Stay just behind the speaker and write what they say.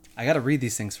I gotta read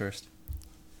these things first.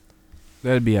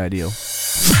 That'd be ideal.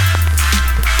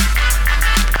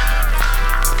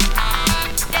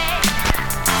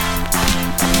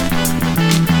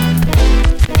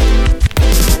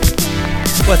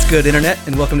 What's good, Internet,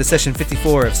 and welcome to session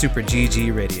 54 of Super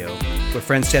GG Radio, where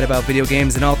friends chat about video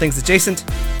games and all things adjacent.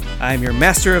 I am your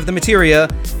master of the materia,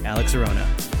 Alex Arona.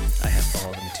 I have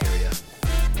all the materia.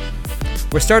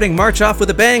 We're starting March off with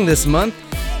a bang this month,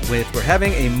 we're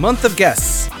having a month of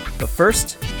guests. But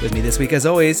first, with me this week as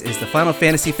always, is the Final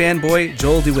Fantasy fanboy,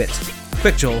 Joel DeWitt.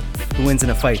 Quick, Joel, who wins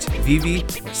in a fight, Vivi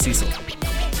or Cecil?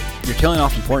 You're killing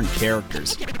off important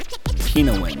characters.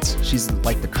 Tina wins. She's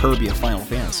like the Kirby of Final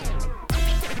Fantasy.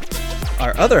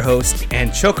 Our other host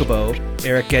and Chocobo,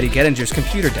 Eric Getty Gettinger's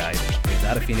computer died. He was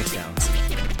out of Phoenix Downs.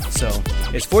 So,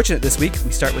 it's fortunate this week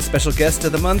we start with special guest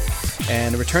of the month,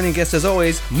 and a returning guest as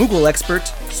always, Moogle expert,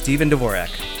 Steven Dvorak.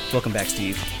 Welcome back,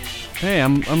 Steve. Hey,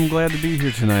 I'm glad to be here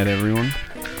tonight, everyone.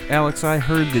 Alex, I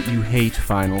heard that you hate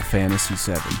Final Fantasy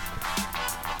VII.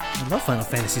 I love Final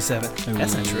Fantasy VII.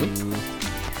 That's not true. Do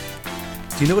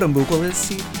you know what a Moogle is,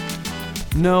 Steve?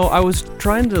 No, I was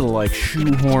trying to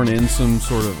shoehorn in some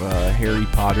sort of Harry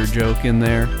Potter joke in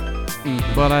there,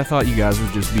 but I thought you guys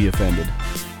would just be offended.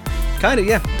 Kinda,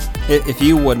 yeah. If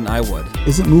you wouldn't, I would.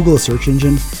 Isn't Moogle a search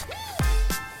engine?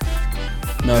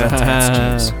 No, that's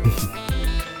Ask Jeeves.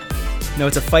 No,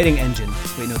 it's a fighting engine.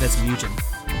 Wait, no, that's Mugen.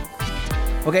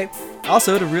 Okay,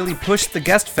 also to really push the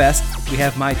guest fest, we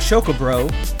have my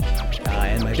Chocobro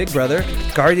and my big brother,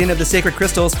 Guardian of the Sacred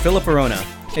Crystals, Philip Arona.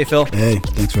 Hey, Phil. Hey,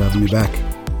 thanks for having me back.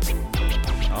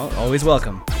 Always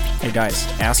welcome. Hey guys,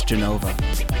 ask Genova.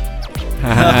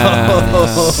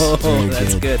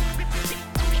 That's good.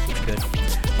 That's good.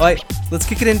 All right, let's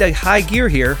kick it into high gear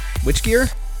here. Which gear?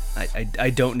 I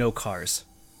don't know cars.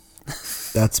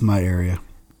 That's my area.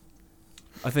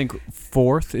 I think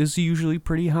 4th is usually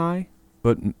pretty high,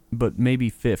 but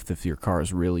maybe 5th if your car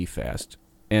is really fast.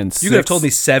 And you could have told me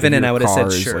 7 and I would have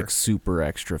said sure. Is super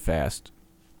extra fast.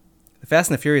 The Fast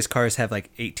and the Furious cars have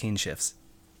 18 shifts.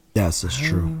 Yes, it's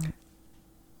true.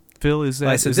 Phil, is that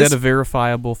Right, so is that a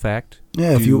verifiable fact?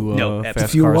 Yeah, if you fast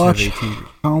if you cars have watch 18?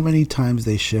 how many times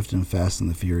they shift in Fast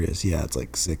and the Furious, yeah,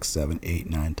 it's 6, 7, 8,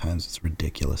 9 times. It's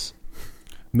ridiculous.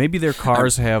 Maybe their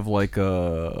cars have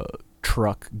a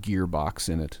truck gearbox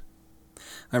in it.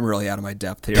 I'm really out of my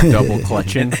depth here. Double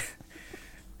clutching.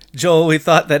 Joel, we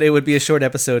thought that it would be a short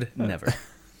episode. Never.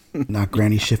 Not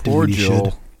Granny shifting Poor when he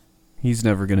Joel. should. He's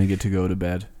never going to get to go to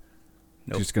bed.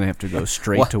 Nope. He's just going to have to go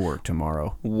straight to work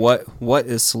tomorrow. What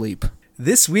is sleep?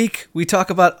 This week, we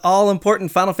talk about all-important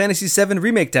Final Fantasy VII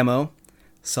Remake demo,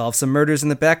 solve some murders in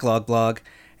the backlog blog,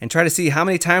 and try to see how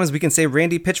many times we can say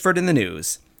Randy Pitchford in the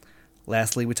news.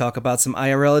 Lastly, we talk about some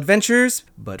IRL adventures,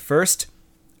 but first,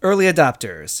 early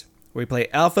adopters, where we play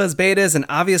alphas, betas, and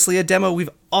obviously a demo we've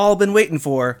all been waiting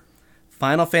for,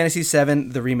 Final Fantasy VII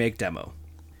The Remake demo.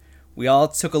 We all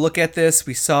took a look at this,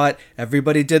 we saw it,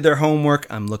 everybody did their homework.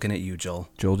 I'm looking at you, Joel.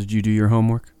 Joel, did you do your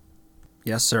homework?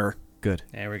 Yes, sir. Good.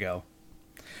 There we go.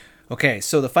 Okay,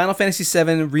 so the Final Fantasy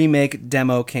VII Remake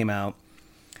demo came out,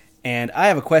 and I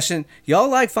have a question. Y'all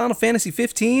like Final Fantasy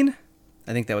 15?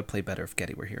 I think that would play better if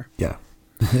Getty were here. Yeah.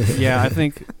 Yeah, I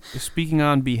think, speaking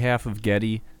on behalf of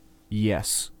Getty,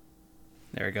 yes.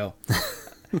 There we go.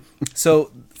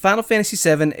 So, Final Fantasy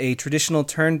VII, a traditional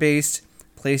turn-based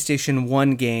PlayStation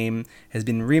 1 game, has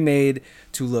been remade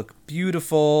to look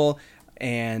beautiful,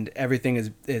 and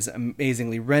everything is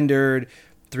amazingly rendered.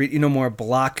 No more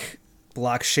block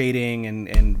shading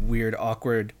and weird,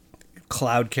 awkward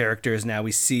cloud characters. Now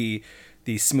we see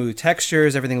these smooth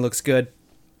textures. Everything looks good.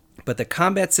 But the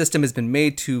combat system has been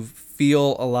made to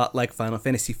feel a lot like Final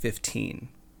Fantasy 15.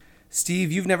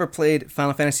 Steve, you've never played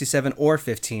Final Fantasy 7 or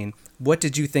 15. What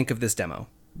did you think of this demo?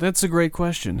 That's a great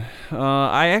question.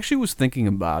 I actually was thinking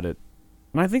about it,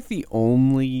 and I think the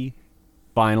only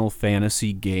Final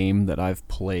Fantasy game that I've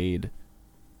played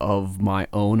of my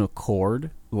own accord,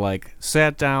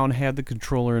 sat down, had the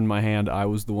controller in my hand, I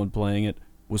was the one playing it,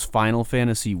 was Final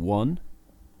Fantasy 1,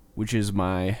 which is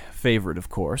my favorite, of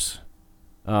course.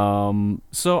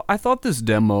 So I thought this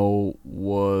demo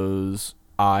was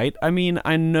aight. I mean,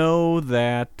 I know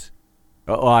that,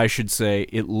 I should say,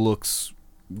 it looks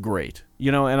great.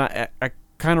 And I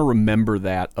kind of remember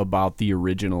that about the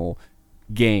original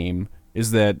game, is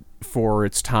that for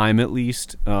its time at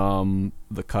least, the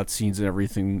cutscenes and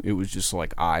everything, it was just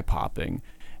eye-popping.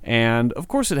 And of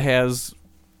course it has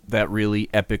that really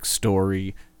epic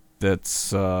story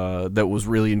that was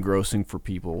really engrossing for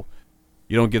people.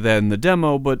 You don't get that in the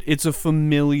demo, but it's a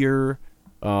familiar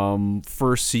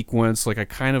first sequence. I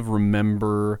kind of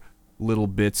remember little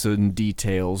bits and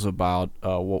details about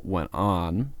what went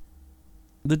on.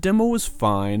 the demo was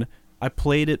fine. I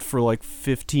played it for like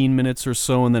 15 minutes or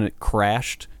so, and then it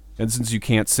crashed. And since you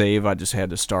can't save, I just had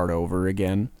to start over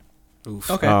again.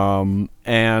 Oof. Okay.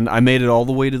 And I made it all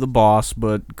the way to the boss,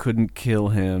 but couldn't kill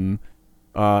him.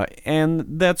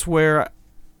 And that's where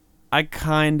I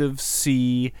kind of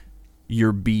see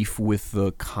your beef with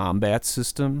the combat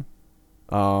system.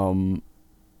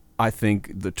 I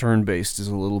think the turn-based is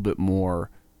a little bit more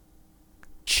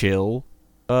chill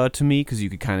to me, because you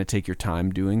could kind of take your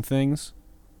time doing things.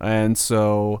 And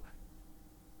so,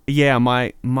 yeah,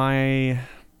 my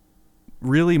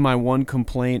one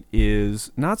complaint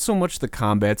is not so much the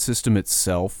combat system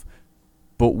itself,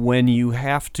 but when you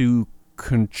have to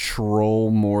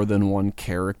control more than one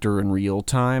character in real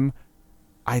time,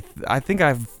 I think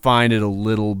I find it a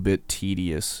little bit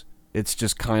tedious. It's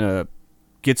just kind of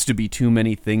gets to be too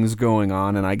many things going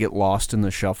on, and I get lost in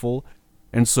the shuffle.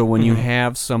 And so when you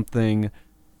have something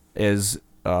as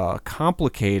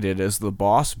complicated as the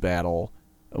boss battle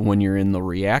when you're in the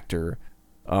reactor,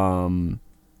 it's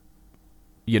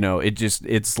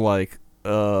like,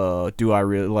 do I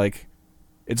really, like,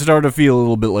 it started to feel a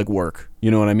little bit like work.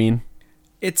 You know what I mean?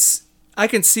 I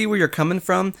can see where you're coming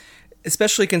from,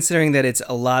 especially considering that it's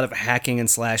a lot of hacking and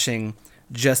slashing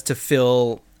just to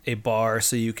fill a bar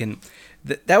so you can...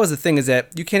 That was the thing, is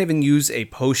that you can't even use a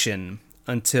potion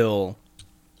until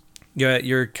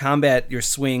your combat, your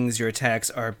swings, your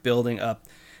attacks are building up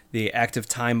the active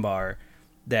time bar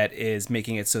that is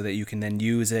making it so that you can then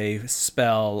use a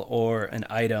spell or an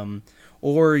item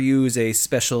or use a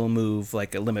special move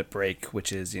like a limit break,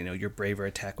 which is, your braver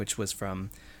attack, which was from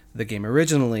the game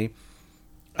originally.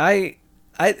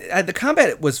 The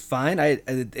combat was fine.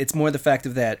 It's more the fact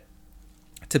of that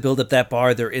to build up that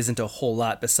bar, there isn't a whole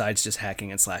lot besides just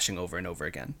hacking and slashing over and over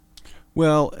again.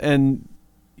 Well, and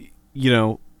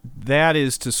that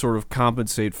is to sort of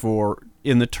compensate for,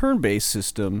 in the turn-based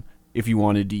system, if you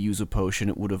wanted to use a potion,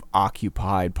 it would have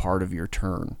occupied part of your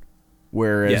turn.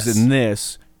 Whereas in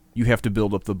this, you have to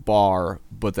build up the bar,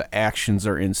 but the actions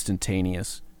are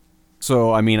instantaneous.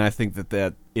 So, I mean, I think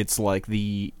that it's like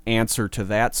the answer to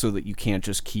that, so that you can't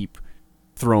just keep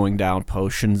throwing down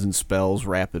potions and spells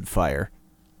rapid fire.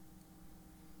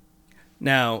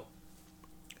 Now,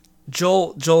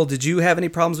 Joel, did you have any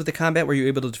problems with the combat? Were you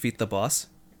able to defeat the boss?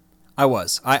 I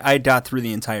was. I got through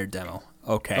the entire demo.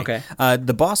 Okay.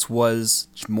 The boss was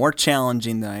more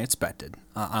challenging than I expected.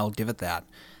 I'll give it that.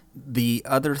 The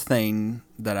other thing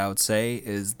that I would say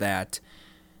is that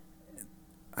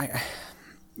I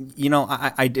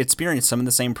experienced some of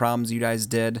the same problems you guys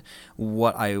did.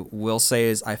 What I will say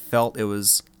is I felt it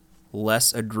was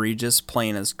less egregious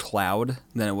playing as Cloud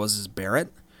than it was as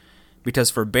Barret.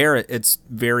 Because for Barret, it's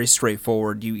very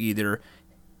straightforward. You either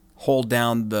hold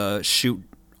down the shoot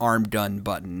arm done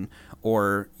button,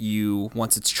 or you,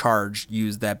 once it's charged,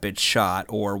 use that bitch shot,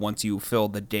 or once you fill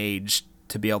the gauge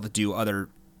to be able to do other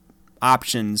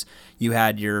options, you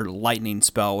had your lightning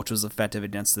spell, which was effective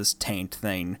against this taint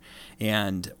thing,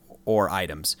 or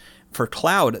items. For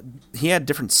Cloud, he had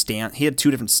two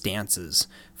different stances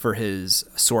for his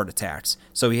sword attacks.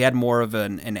 So he had more of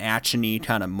an action-y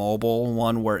kind of mobile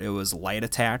one where it was light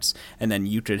attacks, and then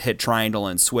you could hit triangle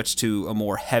and switch to a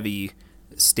more heavy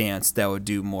stance that would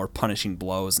do more punishing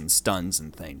blows and stuns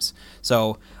and things.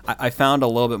 So I found a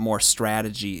little bit more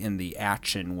strategy in the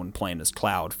action when playing as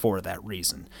Cloud for that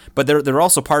reason. But there are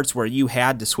also parts where you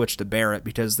had to switch to Barret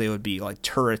because they would be like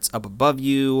turrets up above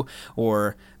you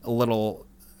or little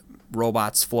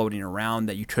robots floating around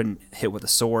that you couldn't hit with a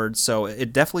sword. So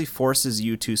it definitely forces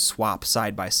you to swap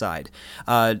side by side.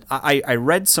 I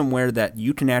read somewhere that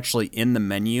you can actually, in the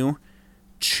menu,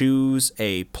 choose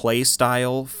a play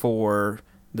style for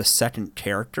the second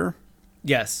character.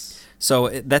 Yes. So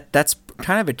that's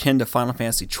kind of akin to Final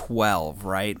Fantasy 12,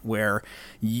 right? Where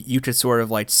you could sort of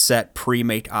like set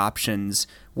pre-made options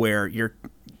where you're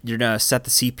gonna set the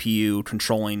CPU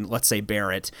controlling, let's say,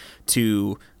 Barret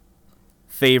to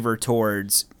favor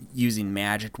towards using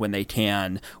magic when they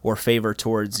can, or favor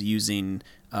towards using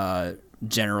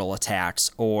general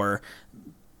attacks, or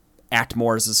act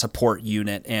more as a support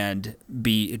unit and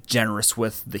be generous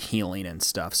with the healing and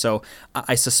stuff. So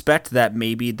I suspect that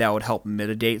maybe that would help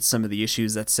mitigate some of the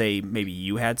issues that, say, maybe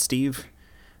you had, Steve,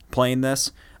 playing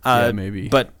this. Yeah, maybe.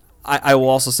 But I will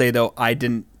also say, though, I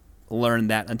didn't learn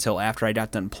that until after I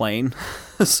got done playing.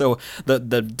 So the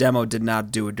demo did not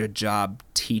do a good job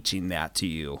teaching that to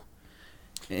you.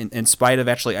 In spite of,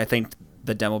 actually, I think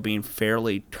the demo being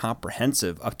fairly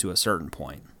comprehensive up to a certain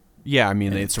point. Yeah, I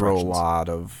mean, they throw a lot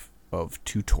of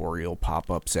tutorial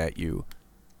pop-ups at you,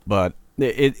 but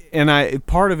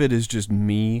part of it is just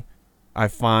me. I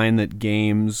find that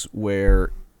games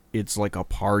where it's like a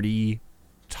party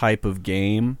type of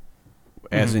game,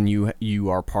 as in you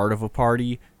are part of a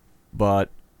party, but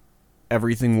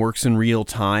everything works in real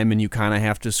time and you kind of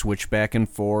have to switch back and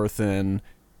forth, and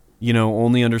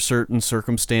only under certain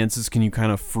circumstances can you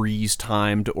kind of freeze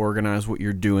time to organize what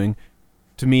you're doing.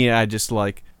 To me, I just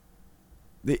like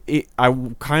it. I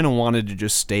kind of wanted to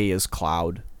just stay as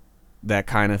Cloud, that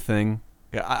kind of thing.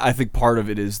 I think part of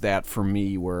it is that for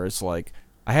me, where it's like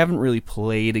I haven't really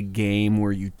played a game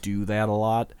where you do that a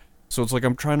lot. So it's like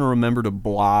I'm trying to remember to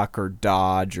block or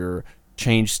dodge or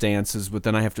change stances, but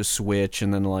then I have to switch,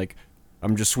 and then like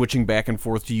I'm just switching back and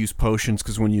forth to use potions,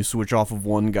 because when you switch off of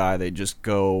one guy, they just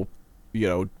go,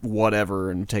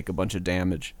 whatever, and take a bunch of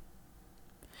damage.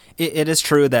 It is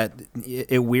true that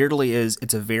it weirdly is.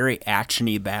 It's a very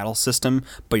actiony battle system,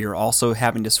 but you're also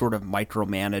having to sort of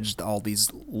micromanage all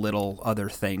these little other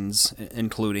things,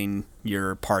 including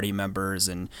your party members,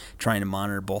 and trying to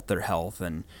monitor both their health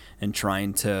and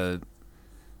trying to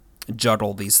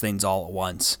juggle these things all at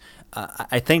once.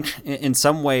 I think in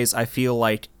some ways I feel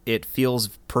like it feels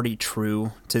pretty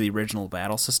true to the original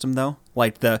battle system, though.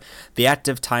 Like the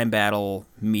active time battle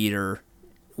meter,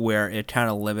 where it kind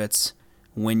of limits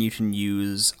when you can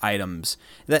use items,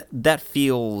 that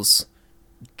feels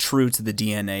true to the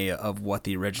DNA of what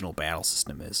the original battle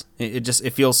system is.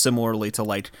 It feels similarly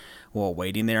to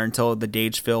waiting there until the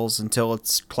gauge fills, until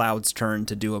it's Cloud's turn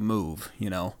to do a move,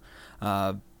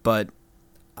 but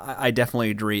I definitely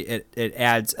agree. It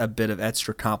adds a bit of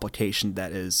extra complication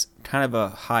that is kind of a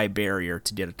high barrier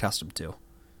to get accustomed to.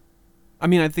 I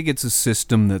mean, I think it's a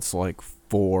system that's like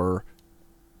for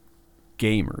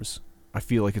gamers. I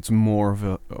feel like it's more of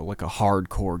a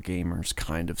hardcore gamers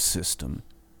kind of system.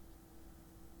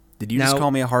 Did you just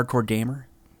call me a hardcore gamer?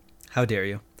 How dare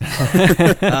you?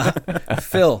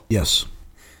 Phil. Yes.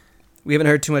 We haven't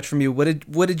heard too much from you. What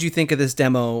did you think of this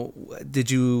demo?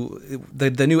 Did you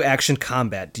the new action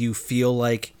combat? Do you feel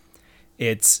like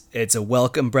it's a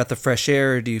welcome breath of fresh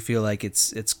air, or do you feel like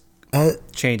it's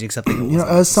changing something?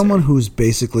 As someone who's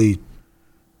basically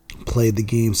played the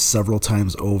game several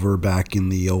times over back in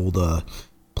the old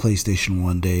PlayStation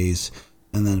 1 days,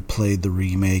 and then played the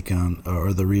remake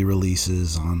or the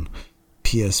re-releases on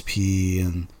PSP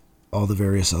and all the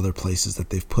various other places that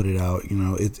they've put it out.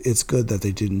 It's good that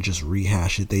they didn't just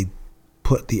rehash it. They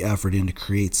put the effort in to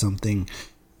create something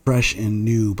fresh and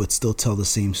new, but still tell the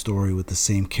same story with the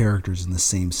same characters in the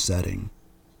same setting.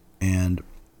 And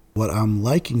what I'm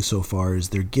liking so far is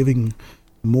they're giving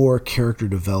more character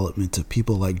development to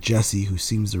people like Jesse, who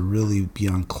seems to really be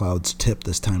on Cloud's tip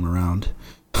this time around,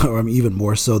 or even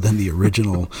more so than the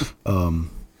original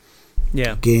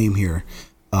game here.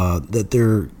 That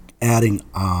they're adding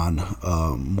on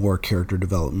more character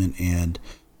development and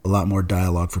a lot more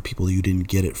dialogue for people you didn't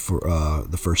get it for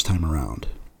the first time around.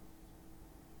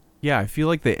 Yeah, I feel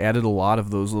like they added a lot of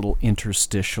those little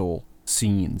interstitial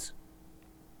scenes.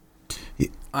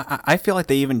 I feel like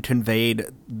they even conveyed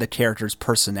the characters'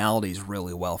 personalities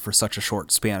really well for such a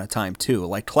short span of time, too.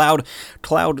 Like Cloud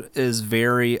is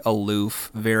very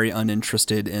aloof, very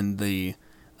uninterested in the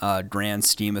grand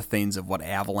scheme of things of what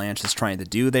Avalanche is trying to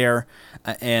do there,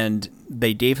 and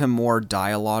they gave him more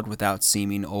dialogue without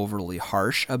seeming overly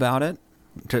harsh about it.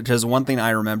 Because one thing I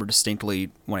remember distinctly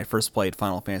when I first played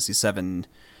Final Fantasy VII,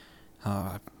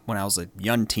 when I was a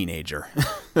young teenager,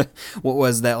 what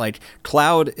was that, like,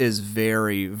 Cloud is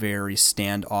very, very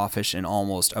standoffish and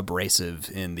almost abrasive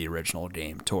in the original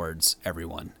game towards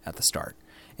everyone at the start.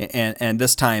 And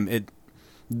this time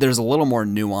there's a little more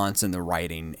nuance in the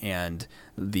writing and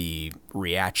the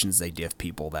reactions they give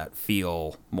people that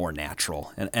feel more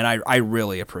natural. And I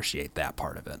really appreciate that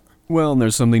part of it. Well, and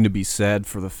there's something to be said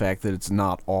for the fact that it's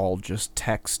not all just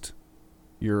text.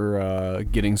 You're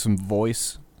getting some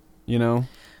voice, Yeah,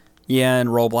 and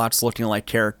Roblox looking like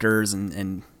characters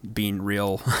and being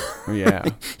real yeah.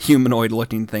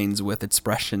 humanoid-looking things with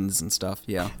expressions and stuff,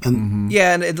 yeah.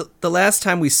 Yeah, and the last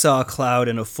time we saw Cloud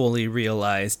in a fully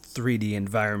realized 3D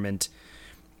environment,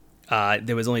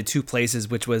 there was only two places,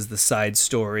 which was the side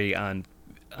story on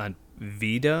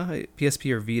Vita,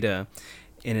 PSP or Vita,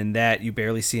 and in that you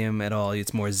barely see him at all.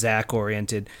 It's more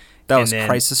Zack-oriented. That was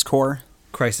Crisis Core?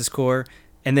 Crisis Core.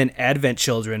 And then Advent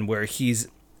Children, where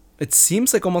it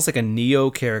seems like almost like a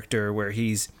Neo character, where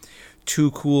he's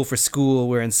too cool for school,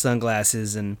 wearing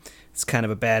sunglasses, and it's kind of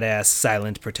a badass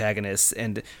silent protagonist.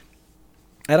 And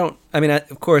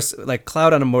of course, like,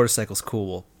 Cloud on a motorcycle's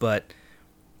cool, but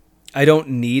I don't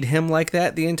need him like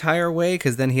that the entire way,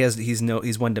 because then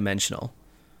he's one-dimensional.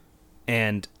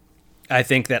 And I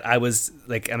think that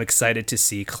I'm excited to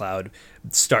see Cloud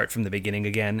start from the beginning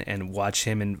again and watch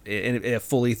him in a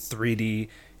fully 3D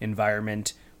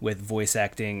environment with voice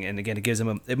acting, and again, it gives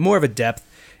him more of a depth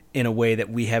in a way that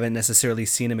we haven't necessarily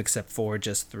seen him except for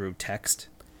just through text.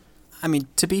 I mean,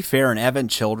 to be fair, in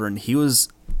Advent Children, he was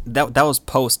that was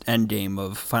post Endgame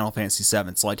of Final Fantasy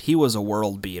VII. So like he was a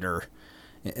world beater.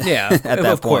 Yeah, at that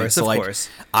of point. course, So of like, course.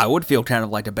 I would feel kind of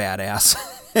like a badass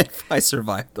if I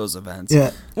survived those events.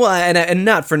 Yeah, Well, and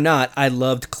not for not, I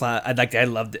loved I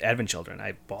loved Advent Children.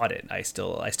 I bought it. I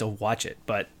still watch it.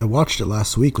 But I watched it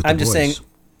last week with I'm the just boys. saying,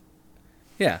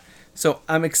 yeah. So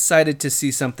I'm excited to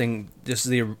see something, just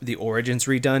the origins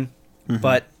redone.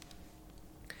 But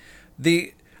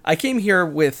I came here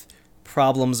with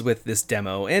problems with this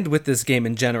demo and with this game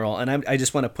in general, and I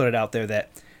just want to put it out there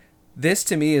that this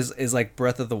to me is like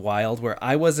Breath of the Wild, where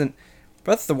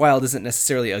Breath of the Wild isn't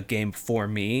necessarily a game for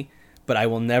me, but I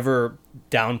will never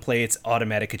downplay its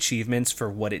automatic achievements for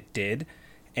what it did.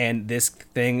 And this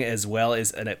thing as well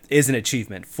is an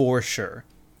achievement for sure.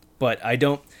 But I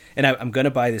don't, and I'm going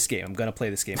to buy this game. I'm going to play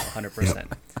this game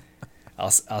 100%.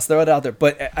 I'll throw it out there.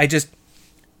 But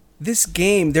this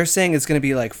game, they're saying it's going to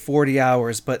be like 40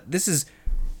 hours, but this is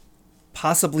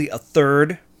possibly a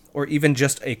third or even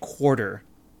just a quarter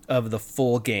of the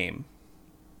full game.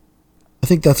 I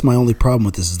think that's my only problem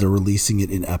with this is they're releasing it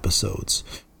in episodes.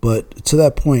 But to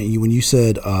that point, when you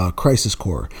said Crisis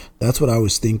Core, that's what I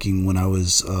was thinking when I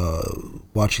was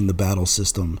watching the battle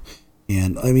system.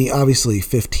 And I mean, obviously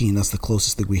 15, that's the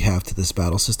closest thing we have to this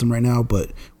battle system right now,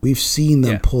 but we've seen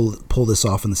them pull this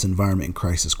off in this environment in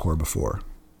Crisis Core before.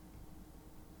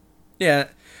 Yeah,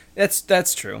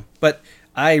 that's true. But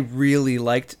I really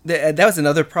liked that was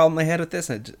another problem I had with this.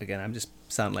 Again, I'm just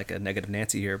sounding like a negative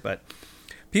Nancy here, but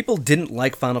people didn't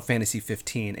like Final Fantasy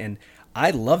 15, and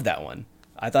I love that one.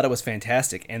 I thought it was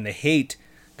fantastic, and the hate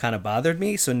kind of bothered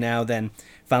me. So now then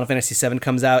Final Fantasy 7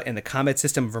 comes out, and the combat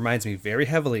system reminds me very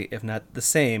heavily, if not the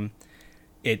same.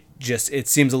 It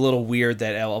seems a little weird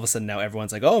that all of a sudden now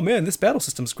everyone's like, oh man, this battle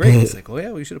system's great. It's like, oh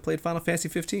yeah, we should have played Final Fantasy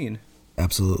 15.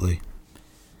 Absolutely.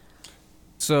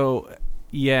 So,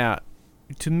 yeah,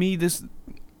 to me,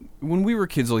 when we were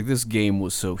kids, like, this game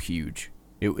was so huge.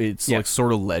 It's like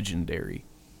sort of legendary.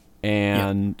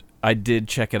 And I did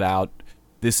check it out.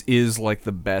 This is like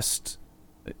the best.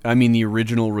 I mean, the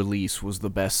original release was the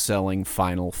best-selling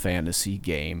Final Fantasy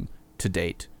game to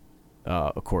date,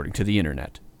 according to the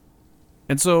internet.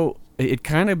 And so it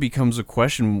kind of becomes a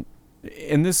question,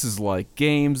 and this is like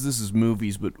games, this is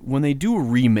movies, but when they do a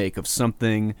remake of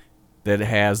something that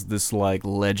has this like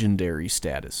legendary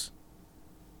status,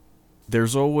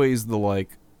 there's always the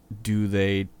like, do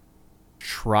they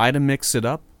try to mix it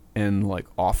up and like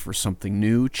offer something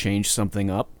new, change something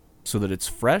up so that it's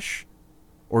fresh,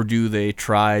 or do they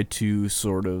try to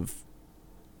sort of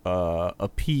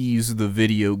appease the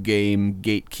video game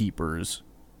gatekeepers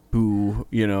who,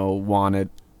 want it?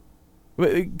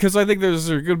 Because I think there's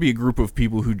going to be a group of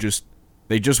people who just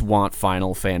want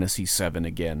Final Fantasy VII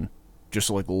again, just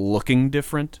like looking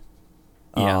different.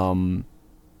 Yeah.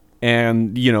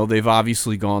 And they've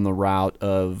obviously gone the route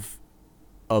of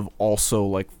also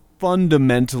like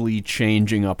fundamentally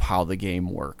changing up how the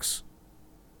game works.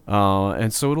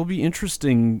 And so it'll be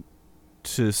interesting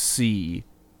to see,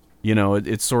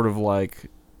 it's sort of like,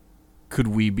 could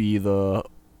we be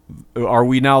are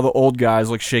we now the old guys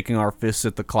like shaking our fists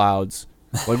at the clouds?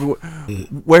 Like,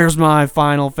 where's my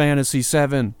Final Fantasy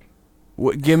VII?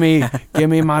 Give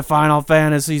me my Final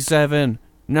Fantasy VII.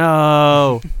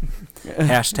 No.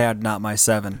 Hashtag not my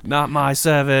 7. Not my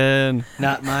 7.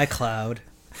 Not my cloud.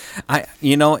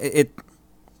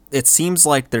 It seems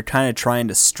like they're kind of trying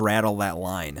to straddle that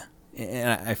line.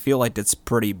 And I feel like it's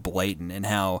pretty blatant in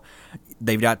how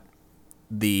they've got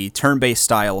the turn-based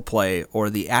style of play or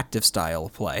the active style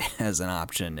of play as an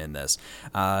option in this.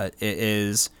 It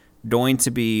is going to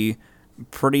be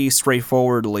pretty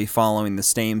straightforwardly following the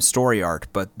same story arc,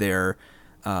 but they're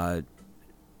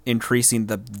increasing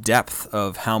the depth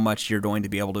of how much you're going to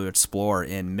be able to explore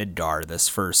in Midgar, this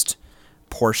first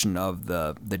portion of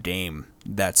the game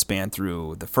that spanned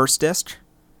through the first disc.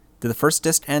 Did the first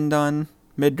disc end on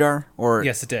Midgar? Or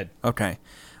Yes, it did. Okay.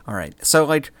 All right. So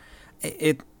like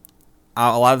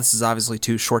a lot of this is obviously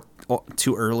too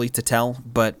early to tell,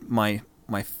 but my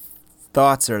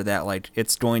thoughts are that like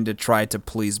it's going to try to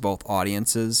please both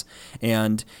audiences,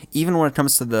 and even when it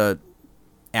comes to the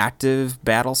active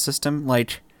battle system,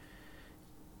 like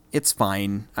it's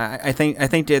fine. I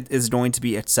think it is going to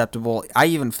be acceptable. I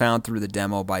even found through the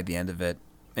demo by the end of it,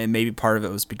 and maybe part of it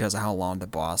was because of how long the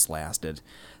boss lasted,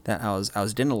 that I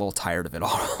was getting a little tired of it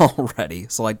already.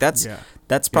 So like that's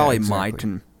probably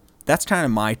that's kind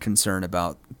of my concern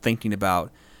about thinking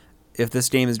about if this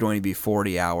game is going to be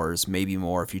 40 hours, maybe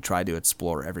more if you try to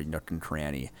explore every nook and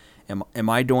cranny. Am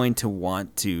I going to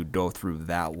want to go through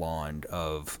that long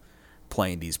of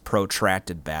playing these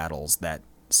protracted battles that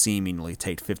seemingly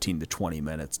take 15 to 20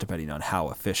 minutes, depending on how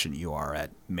efficient you are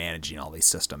at managing all these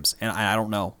systems? And I don't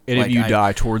know. And if you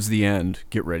die towards the end,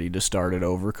 get ready to start it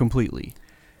over completely.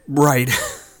 Right.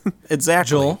 Exactly.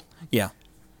 Joel? Yeah.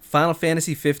 Final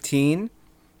Fantasy 15,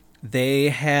 they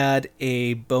had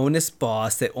a bonus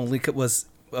boss that only was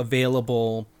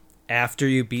available after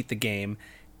you beat the game,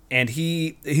 and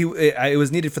it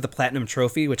was needed for the platinum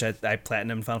trophy, which I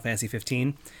platinumed Final Fantasy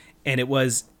 15, and it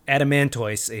was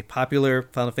Adamantois, a popular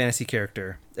Final Fantasy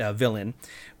character, villain,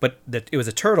 but it was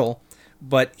a turtle,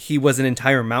 but he was an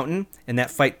entire mountain, and that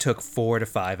fight took 4 to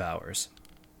 5 hours.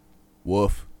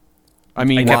 Woof. I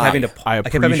mean, I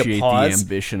appreciate the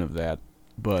ambition of that,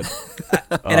 but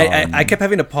and I kept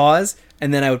having to pause,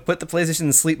 and then I would put the PlayStation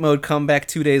in sleep mode, come back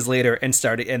 2 days later, and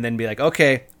start it, and then be like,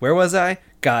 okay, where was I?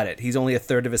 Got it. He's only a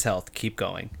third of his health. Keep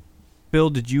going. Bill,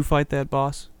 did you fight that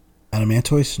boss?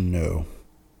 Adamantois? No.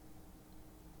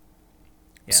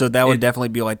 Yeah. So that would definitely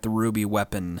be like the ruby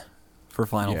weapon for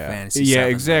Final Fantasy VII. Yeah,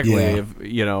 exactly.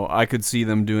 Yeah. If, I could see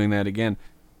them doing that again.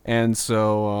 And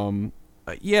so,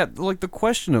 like the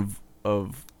question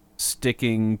of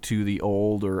sticking to the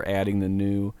old or adding the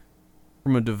new,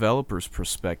 from a developer's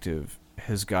perspective,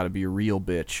 has got to be a real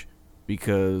bitch,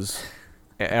 because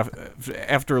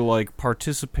after like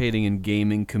participating in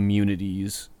gaming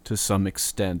communities to some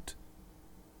extent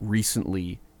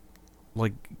recently,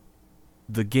 like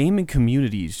the gaming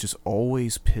community is just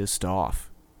always pissed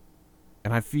off,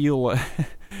 and I feel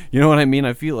you know what I mean?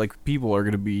 I feel like people are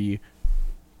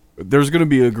there's going to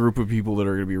be a group of people that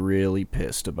are going to be really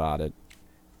pissed about it.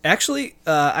 Actually,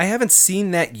 I haven't seen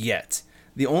that yet.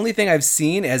 The only thing I've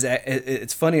seen,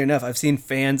 it's funny enough, I've seen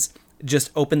fans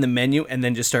just open the menu and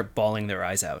then just start bawling their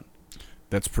eyes out.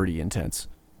 That's pretty intense.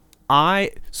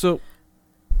 So,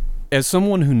 as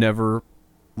someone who never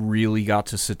really got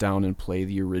to sit down and play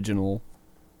the original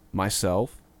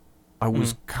myself, I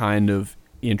was kind of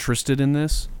interested in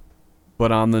this,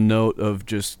 but on the note of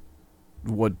just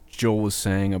what Joel was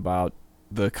saying about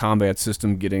the combat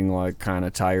system getting like kind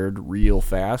of tired real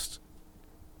fast,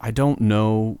 I don't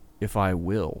know if I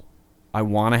will. I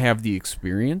want to have the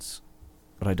experience,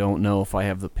 but I don't know if I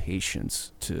have the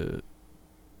patience to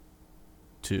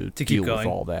deal with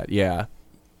all that. Yeah.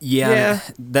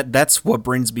 That's what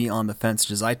brings me on the fence,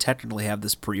 because I technically have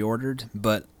this pre-ordered,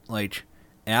 but like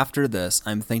after this,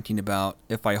 I'm thinking about,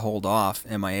 if I hold off,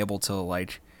 am I able to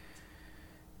like,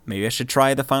 maybe I should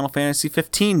try the Final Fantasy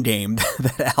 15 game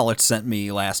that Alex sent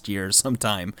me last year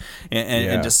sometime,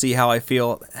 and just see how I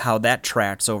feel, how that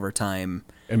tracks over time.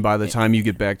 And by the time you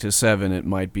get back to 7, it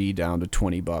might be down to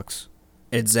 $20.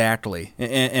 Exactly.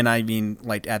 And I mean,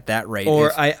 like, at that rate.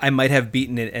 Or I might have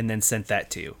beaten it and then sent that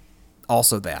to you.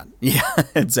 Also that. Yeah,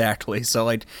 exactly. So,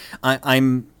 like,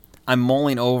 I'm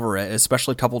mulling over it,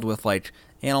 especially coupled with, like,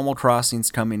 Animal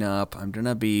Crossing's coming up. I'm going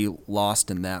to be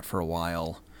lost in that for a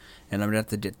while. And I'm going to have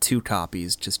to get 2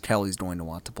 copies, just Kelly's going to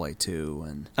want to play 2.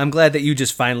 And I'm glad that you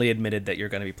just finally admitted that you're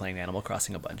going to be playing Animal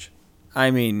Crossing a bunch.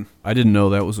 I mean, I didn't know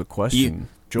that was a question.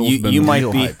 Joel's been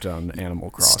real hyped on Animal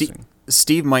Crossing.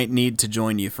 Steve might need to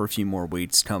join you for a few more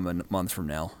weeks coming a month from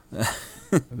now.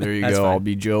 There you go. Fine. I'll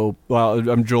be Joe. Well,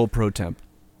 I'm Joel Pro Temp.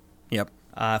 Yep.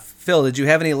 Phil, did you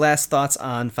have any last thoughts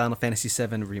on Final Fantasy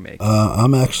VII Remake?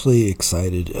 I'm actually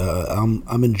excited. I'm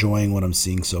enjoying what I'm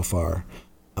seeing so far.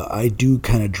 I do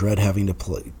kind of dread having to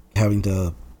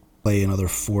play another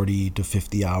 40 to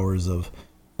 50 hours of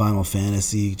Final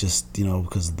Fantasy, just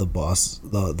because the boss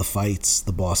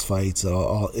fights,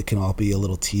 it can all be a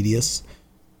little tedious.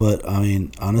 But I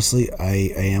mean, honestly,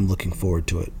 I am looking forward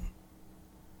to it.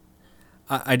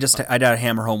 I gotta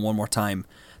hammer home one more time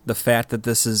the fact that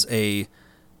this is a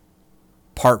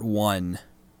part 1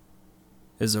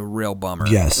 is a real bummer.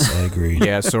 Yes, I agree.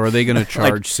 Yeah, so are they going to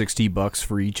charge $60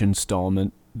 for each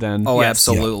installment then? Oh, yes.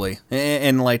 Absolutely. Yeah.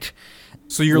 And like,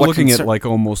 so you're looking at like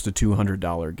almost a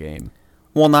 $200 game.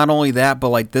 Well, not only that, but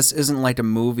like this isn't like a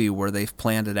movie where they've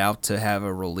planned it out to have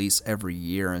a release every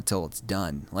year until it's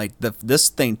done. Like this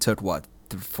thing took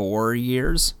 4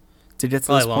 years to get to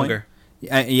Probably this longer.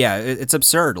 Point? Yeah, it's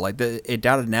absurd. Like it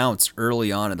got announced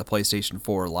early on in the PlayStation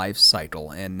 4 life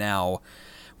cycle, and now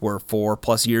we're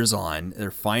 4+ years on. They're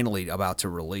finally about to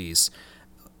release.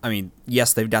 I mean,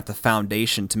 yes, they've got the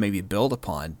foundation to maybe build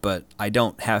upon, but I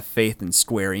don't have faith in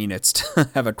Square Enix to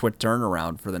have a quick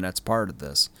turnaround for the next part of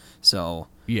this. So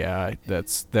yeah,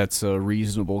 that's a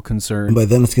reasonable concern. And by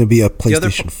then, it's going to be a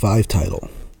PlayStation 5 title.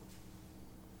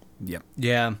 Yep.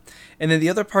 Yeah, and then the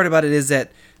other part about it is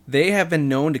that they have been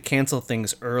known to cancel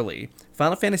things early.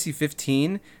 Final Fantasy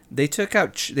 15, they took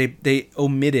out they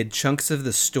omitted chunks of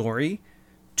the story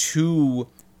to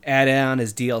add on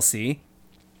as DLC.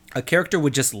 A character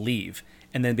would just leave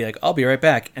and then be like, "I'll be right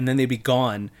back," and then they'd be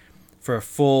gone for a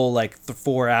full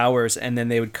 4 hours, and then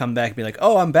they would come back and be like,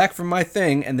 "Oh, I'm back from my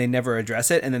thing," and they never address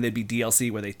it, and then there'd be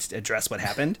DLC where they address what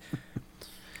happened.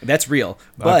 That's real.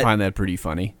 But I find that pretty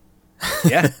funny.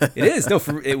 yeah, it is. No,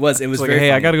 it was It's like, very hey,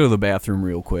 funny. I got to go to the bathroom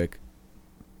real quick.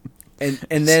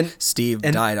 and then Steve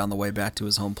died on the way back to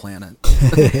his home planet.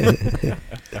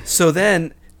 so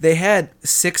then they had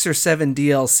 6 or 7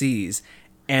 DLCs,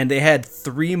 and they had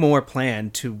 3 more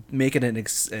planned to make it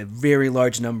a very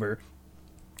large number.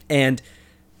 And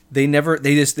they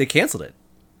canceled it.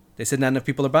 They said not enough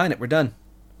people are buying it. We're done.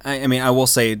 I mean, I will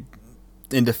say,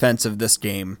 in defense of this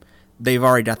game, they've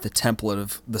already got the template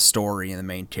of the story and the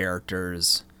main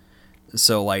characters.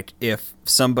 So, like, if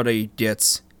somebody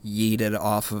gets yeeted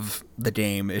off of the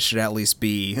game, it should at least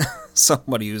be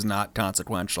somebody who's not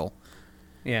consequential.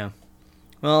 Yeah.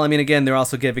 Well, I mean, again, they're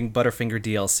also giving Butterfinger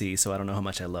DLC, so I don't know how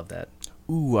much I love that.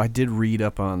 Ooh, I did read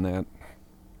up on that.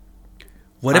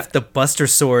 What if the Buster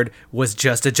Sword was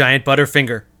just a giant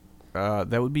Butterfinger?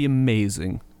 That would be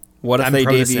amazing. What if I'm they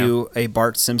pro gave this now. you a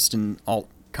Bart Simpson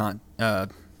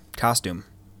costume?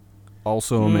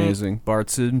 Also amazing.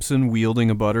 Bart Simpson wielding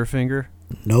a Butterfinger.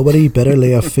 Nobody better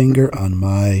lay a finger on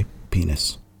my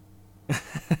penis.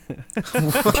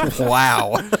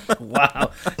 Wow.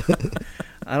 Wow.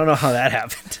 I don't know how that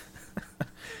happened.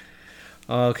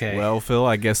 Okay. Well, Phil,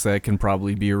 I guess that can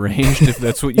probably be arranged if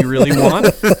that's what you really want.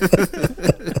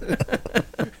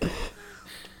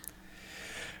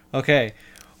 Okay.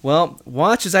 Well,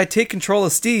 watch as I take control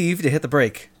of Steve to hit the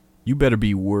brake. You better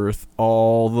be worth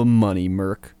all the money,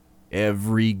 Merc.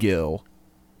 Every gill.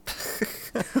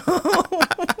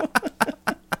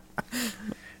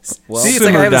 Well, See, it's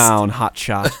like I Simmer have down, hot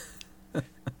shot.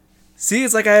 See,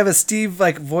 it's like I have a Steve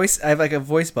voice. I have like a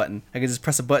voice button. I can just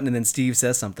press a button and then Steve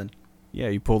says something. Yeah,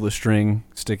 you pull the string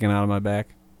sticking out of my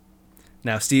back.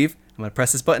 Now, Steve, I'm gonna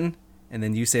press this button, and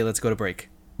then you say, "Let's go to break."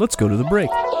 Let's go to the break.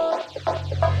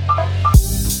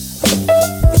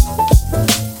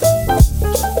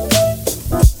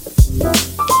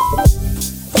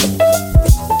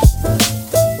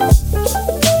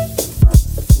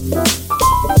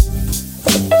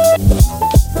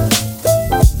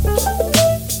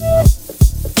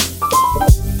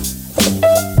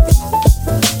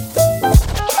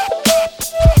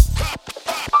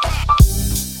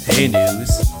 Hey,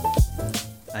 news.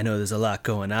 I know there's a lot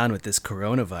going on with this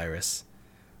coronavirus,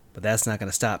 but that's not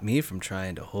gonna stop me from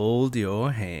trying to hold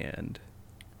your hand.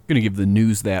 I'm gonna give the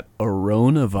news that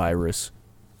coronavirus.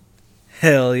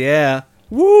 Hell yeah!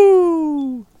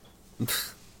 Woo!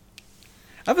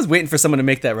 I was waiting for someone to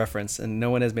make that reference, and no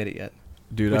one has made it yet.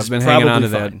 Dude, Which I've is been hanging on to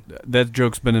probably that. That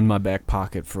joke's been in my back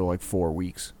pocket for like 4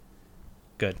 weeks.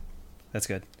 Good. That's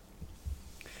good.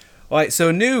 All right,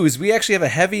 so news. We actually have a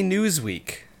heavy news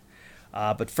week.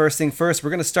 But first thing first, we're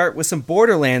going to start with some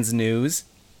Borderlands news.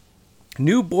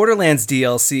 New Borderlands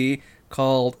DLC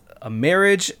called A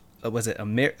Marriage,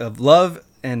 of Love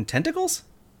and Tentacles?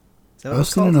 Is that what I've it's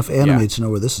seen called? enough anime Yeah. to know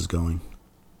where this is going.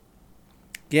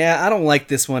 Yeah, I don't like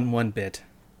this one bit.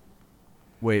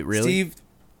 Wait, really? Steve,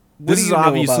 what This do is you know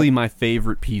obviously about- my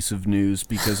favorite piece of news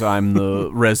because I'm the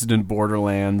resident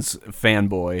Borderlands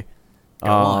fanboy. Go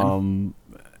on.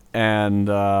 And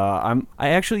I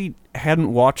actually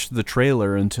hadn't watched the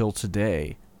trailer until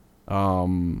today,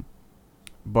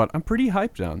 but I'm pretty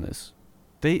hyped on this.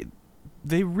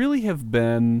 They really have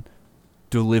been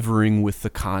delivering with the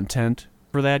content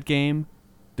for that game.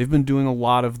 They've been doing a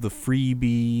lot of the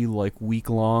freebie, like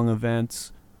week-long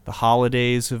events. The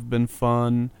holidays have been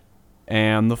fun,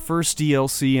 and the first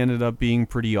DLC ended up being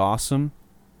pretty awesome.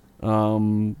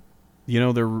 They're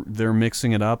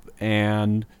mixing it up,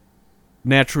 and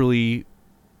naturally,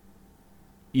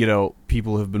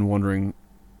 people have been wondering,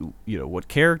 what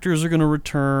characters are going to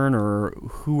return or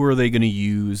who are they going to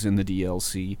use in the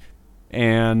DLC.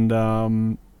 And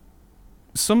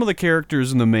some of the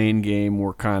characters in the main game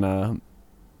were kind of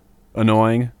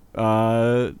annoying,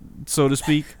 so to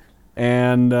speak.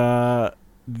 And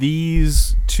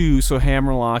these two, so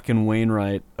Hammerlock and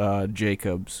Wainwright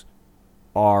Jacobs,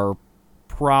 are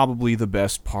probably the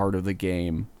best part of the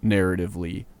game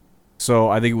narratively. So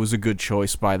I think it was a good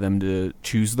choice by them to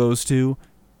choose those two.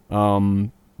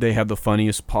 They had the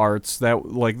funniest parts. That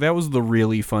was the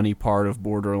really funny part of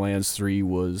Borderlands 3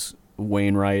 was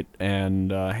Wainwright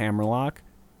and Hammerlock.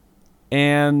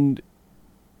 And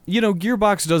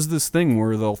Gearbox does this thing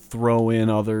where they'll throw in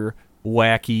other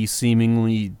wacky,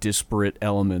 seemingly disparate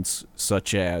elements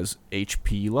such as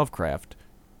H.P. Lovecraft.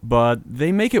 But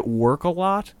they make it work a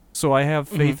lot. so I have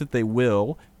faith that they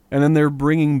will. And then they're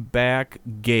bringing back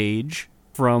Gage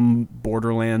from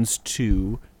Borderlands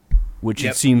 2, which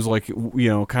Yep. it seems like,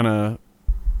 kind of,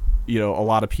 a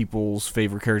lot of people's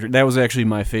favorite character. That was actually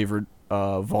my favorite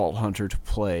Vault Hunter to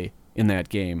play in that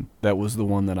game. That was the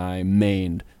one that I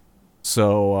mained.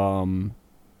 So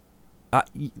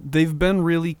they've been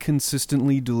really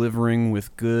consistently delivering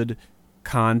with good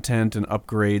content and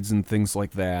upgrades and things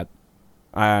like that.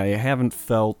 I haven't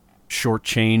felt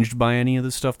shortchanged by any of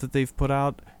the stuff that they've put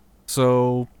out.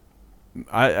 So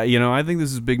I think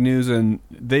this is big news, and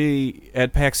they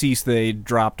at PAX East they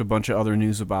dropped a bunch of other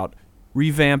news about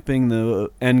revamping the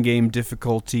endgame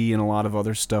difficulty and a lot of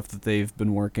other stuff that they've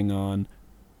been working on.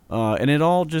 And it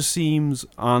all just seems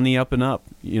on the up and up.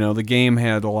 The game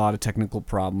had a lot of technical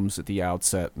problems at the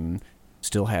outset and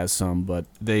still has some, but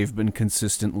they've been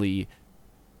consistently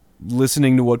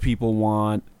listening to what people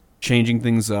want, changing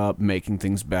things up, making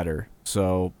things better.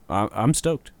 So I'm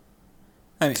stoked.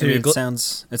 I mean, it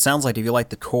sounds like if you like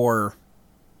the core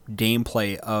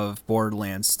gameplay of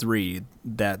Borderlands 3,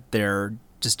 that they're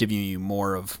just giving you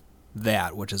more of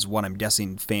that, which is what I'm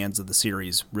guessing fans of the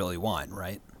series really want,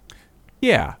 right?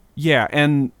 Yeah,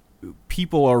 and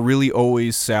people are really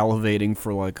always salivating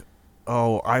for like,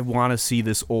 oh, I want to see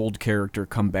this old character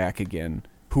come back again.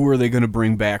 Who are they going to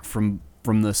bring back from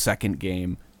the second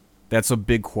game? That's a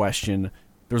big question.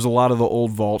 There's a lot of the old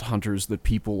Vault Hunters that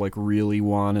people like really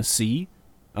want to see.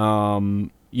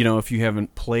 If you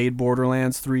haven't played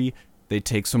Borderlands 3, they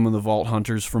take some of the Vault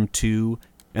Hunters from 2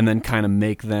 and then kind of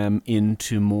make them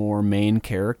into more main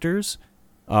characters,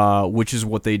 which is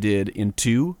what they did in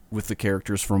 2 with the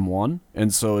characters from 1,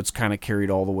 and so it's kind of carried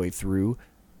all the way through.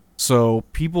 So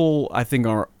people, I think,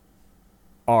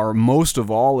 are most of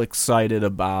all excited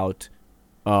about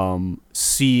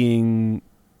seeing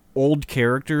old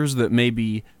characters that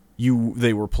maybe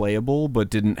they were playable but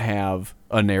didn't have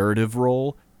a narrative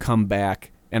role come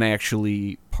back and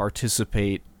actually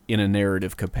participate in a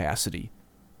narrative capacity.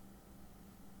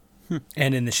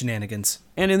 And in the shenanigans.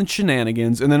 And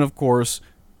then, of course,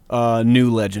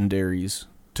 new legendaries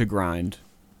to grind,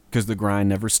 because the grind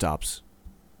never stops.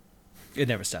 It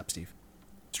never stops, Steve.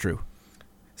 It's true.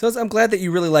 So I'm glad that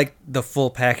you really like the full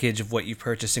package of what you've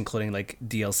purchased, including like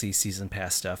DLC season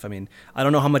pass stuff. I mean, I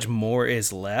don't know how much more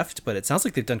is left, but it sounds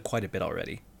like they've done quite a bit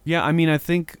already. Yeah, I mean, I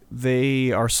think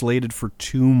they are slated for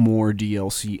 2 more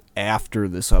DLC after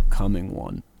this upcoming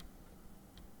one.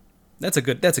 That's a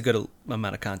good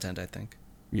amount of content, I think.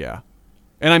 Yeah.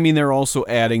 And I mean, they're also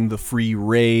adding the free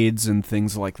raids and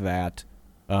things like that.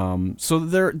 So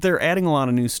they're adding a lot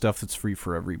of new stuff that's free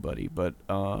for everybody. But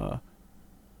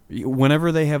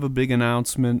whenever they have a big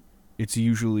announcement, it's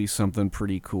usually something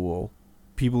pretty cool.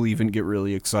 People even get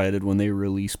really excited when they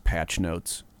release patch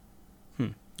notes.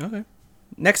 Okay.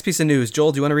 Next piece of news.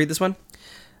 Joel, do you want to read this one?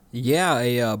 Yeah,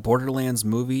 a Borderlands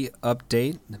movie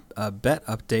update, a bet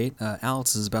update.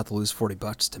 Alex is about to lose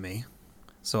 $40 to me.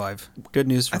 So I've good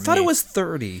news for me. I thought it was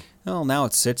 30. Well, now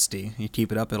it's 60. You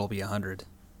keep it up, it'll be 100.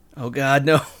 Oh, God,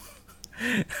 no.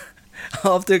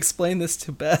 I'll have to explain this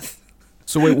to Beth.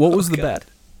 So wait, what was the bet?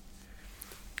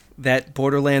 That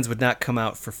Borderlands would not come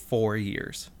out for 4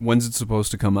 years. When's it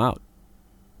supposed to come out?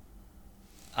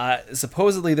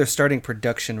 Supposedly they're starting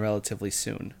production relatively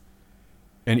soon.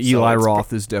 And Eli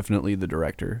Roth is definitely the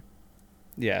director.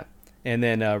 Yeah. And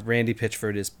then Randy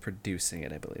Pitchford is producing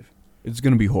it, I believe. It's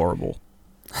going to be horrible.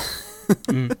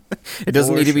 It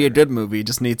doesn't need to be a good movie. It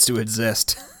just needs to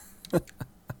exist.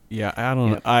 Yeah, I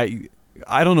don't know.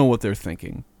 I don't know what they're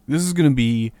thinking. This is going to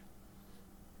be...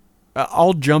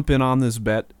 I'll jump in on this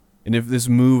bet, and if this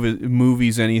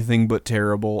movie's anything but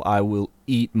terrible, I will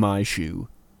eat my shoe.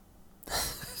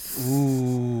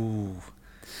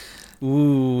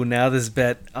 Ooh, now this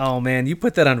bet. Oh, man, you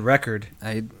put that on record.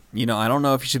 I don't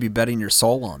know if you should be betting your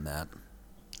soul on that.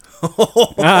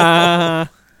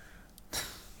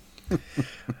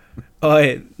 All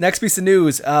right, next piece of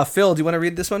news. Phil, do you want to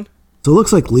read this one? So it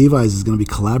looks like Levi's is going to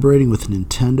be collaborating with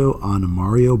Nintendo on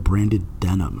Mario branded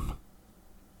denim.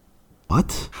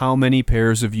 What? How many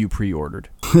pairs have you pre-ordered?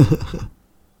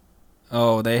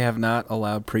 Oh, they have not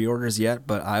allowed pre-orders yet,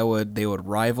 but they would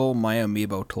rival my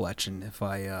Amiibo collection if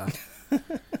I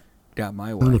got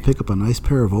my I'm going way. to pick up a nice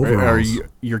pair of overalls. Are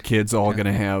your kids all going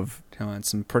to have... Come on,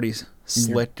 some pretty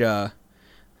slick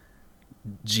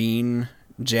jean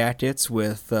jackets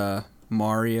with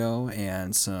Mario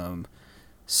and some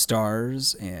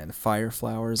stars and fire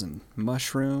flowers and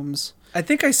mushrooms. I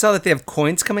think I saw that they have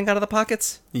coins coming out of the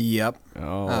pockets. Yep.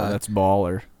 Oh, that's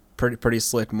baller. Pretty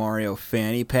slick Mario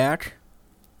fanny pack.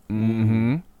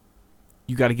 Mm-hmm.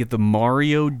 You got to get the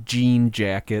Mario jean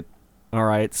jacket. All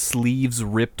right, sleeves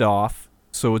ripped off.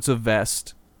 So it's a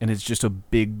vest, and it's just a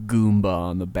big Goomba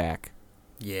on the back.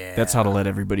 Yeah. That's how to let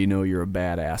everybody know you're a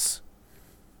badass.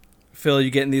 Phil,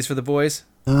 you getting these for the boys?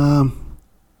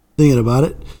 Thinking about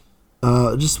it.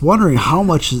 Just wondering how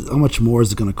much more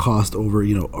is it going to cost over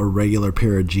a regular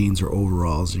pair of jeans or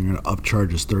overalls, and you're going to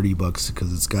upcharge us $30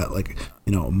 because it's got like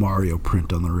a Mario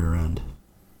print on the rear end.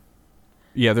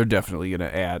 Yeah, they're definitely going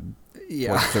to add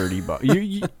Yeah. like $30.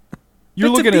 You're But to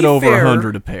looking be at over fair-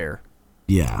 100 a pair.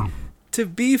 Yeah. To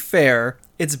be fair,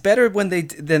 it's better than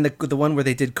the one where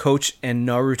they did Coach and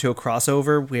Naruto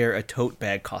crossover, where a tote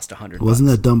bag cost $100. Wasn't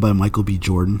that done by Michael B.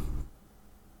 Jordan?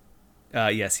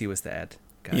 Yes, he was the ad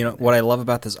guy. You know, what I love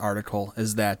about this article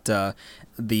is that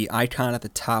the icon at the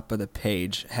top of the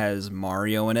page has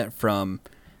Mario in it from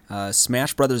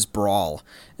Smash Brothers Brawl.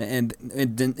 And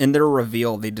in their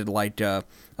reveal, they did like a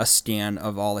scan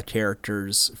of all the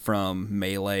characters from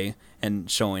Melee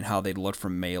and showing how they looked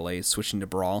from Melee switching to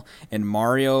Brawl. And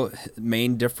Mario,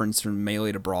 main difference from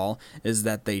Melee to Brawl is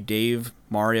that they gave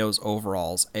Mario's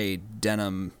overalls a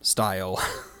denim style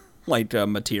like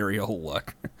material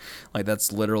look. Like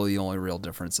that's literally the only real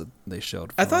difference that they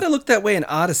showed. I thought it looked that way in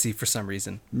Odyssey for some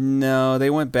reason. No,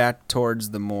 they went back towards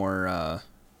the more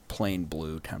plain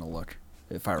blue kind of look,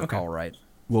 if I recall right.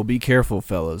 Well, be careful,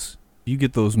 fellas. You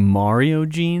get those Mario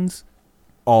jeans,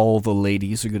 all the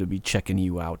ladies are going to be checking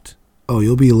you out. Oh,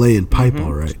 you'll be laying pipe,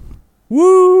 all right.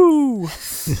 Woo!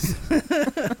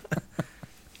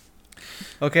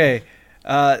 Okay,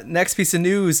 next piece of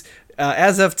news.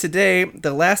 As of today,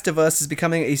 The Last of Us is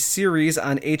becoming a series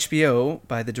on HBO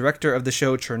by the director of the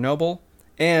show Chernobyl,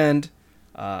 and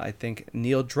I think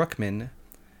Neil Druckmann,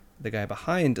 the guy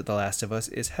behind The Last of Us,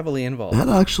 is heavily involved.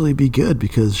 That'd actually be good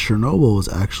because Chernobyl was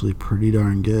actually pretty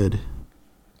darn good.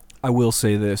 I will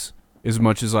say this. As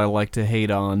much as I like to hate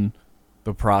on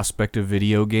the prospect of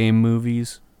video game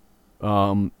movies,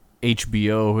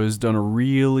 HBO has done a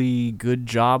really good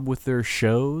job with their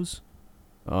shows.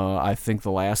 I think The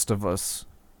Last of Us,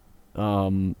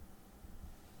 the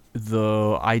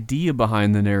idea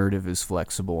behind the narrative is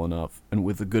flexible enough, and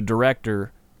with a good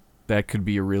director, that could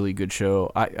be a really good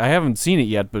show. I haven't seen it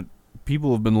yet, but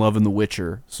people have been loving The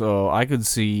Witcher, so I could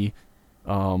see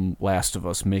Last of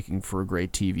Us making for a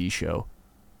great TV show.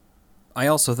 I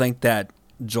also think that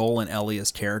Joel and Ellie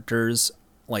as characters,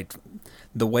 like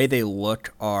the way they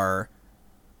look, are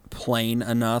plain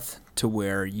enough to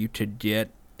where you could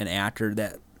get an actor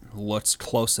that looks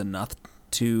close enough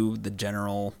to the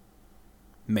general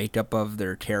makeup of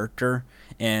their character,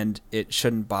 and it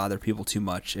shouldn't bother people too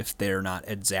much if they're not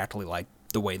exactly like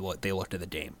the way they looked at the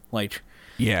game. Like,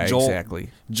 Yeah, exactly.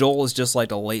 Joel is just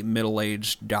like a late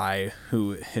middle-aged guy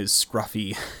who is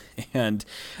scruffy, and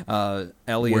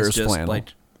Ellie Wears is just flannel. like,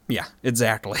 yeah,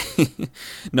 exactly.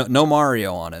 no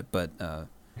Mario on it, but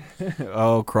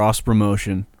Oh, cross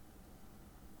promotion.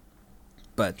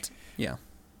 yeah.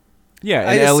 Yeah, I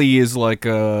and just- Ellie is like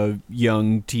a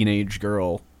young teenage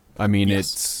girl. I mean,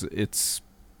 Yes. it's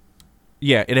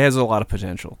yeah, it has a lot of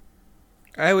potential.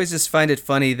 I always just find it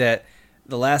funny that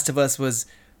The Last of Us was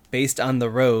based on The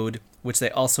Road, which they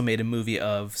also made a movie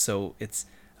of, so it's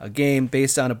a game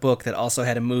based on a book that also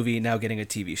had a movie, now getting a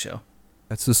TV show.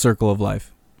 That's the circle of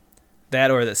life.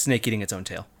 That or the snake eating its own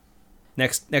tail.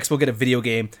 Next we'll get a video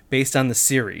game based on the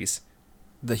series.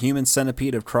 The human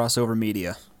centipede of crossover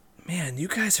media. Man, you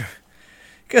guys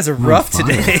are rough fine.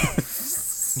 today.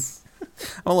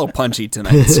 I'm a little punchy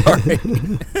tonight, sorry.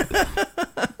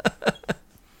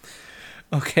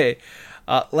 Okay,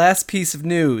 last piece of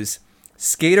news.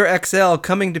 Skater XL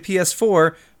coming to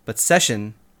PS4, but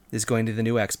Session is going to the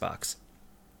new Xbox.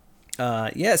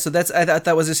 Yeah, so I thought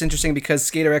that was just interesting because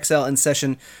Skater XL and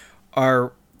Session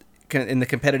are in the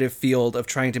competitive field of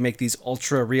trying to make these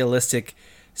ultra realistic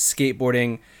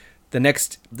skateboarding, the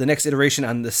next iteration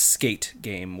on the Skate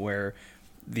game where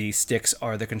the sticks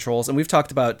are the controls. And we've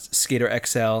talked about Skater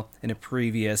XL in a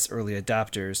previous early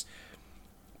adopters,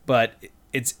 but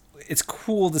it's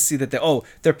cool to see that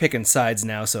they're picking sides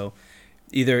now. So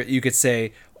either you could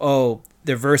say, oh,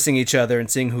 they're versing each other and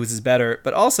seeing whose is better,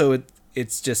 but also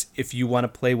it's just if you want to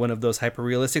play one of those hyper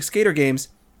realistic skater games,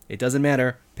 it doesn't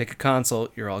matter. Pick a console,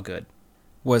 you're all good.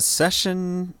 Was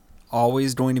Session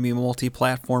always going to be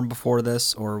multi-platform before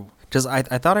this, or because I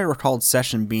thought I recalled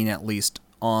Session being at least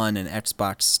on an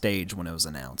Xbox stage when it was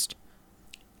announced.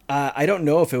 I don't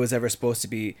know if it was ever supposed to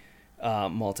be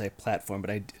multi-platform,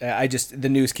 but I just the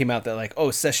news came out that like,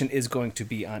 oh, Session is going to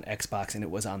be on Xbox, and it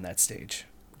was on that stage.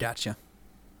 Gotcha.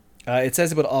 It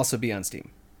says it would also be on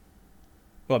Steam.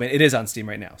 Well, I mean, it is on Steam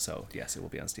right now, so yes, it will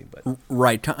be on Steam. But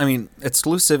Right. I mean,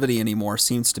 exclusivity anymore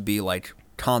seems to be like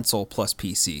console plus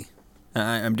PC.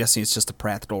 I'm guessing it's just a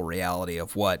practical reality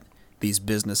of what these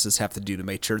businesses have to do to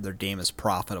make sure their game is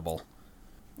profitable.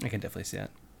 I can definitely see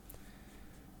that.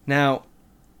 Now,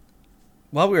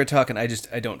 while we were talking, I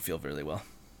don't feel really well.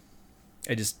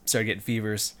 I just started getting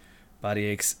fevers, body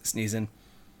aches, sneezing.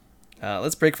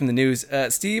 Let's break from the news.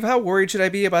 Steve, how worried should I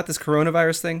be about this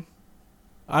coronavirus thing?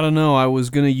 I don't know. I was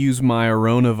going to use my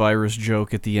coronavirus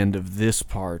joke at the end of this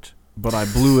part, but I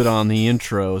blew it on the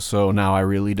intro, so now I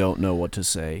really don't know what to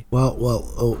say.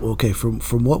 Okay. From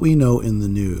what we know in the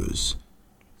news,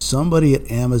 somebody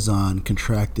at Amazon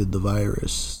contracted the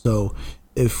virus. So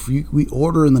if we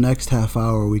order in the next half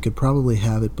hour, we could probably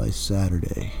have it by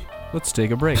Saturday. Let's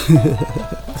take a break.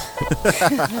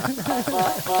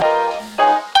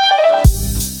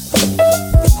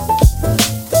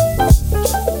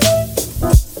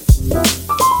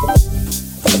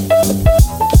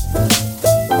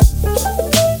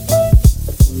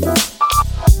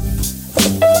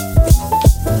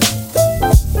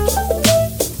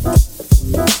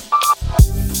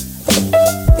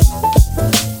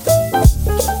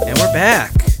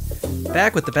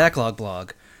 Back with the Backlog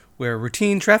blog, where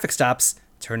routine traffic stops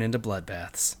turn into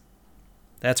bloodbaths.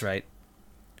 That's right.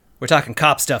 We're talking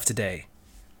cop stuff today.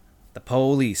 The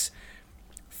police.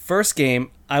 First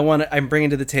game I'm bringing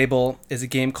to the table is a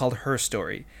game called Her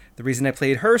Story. The reason I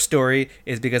played Her Story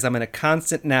is because I'm in a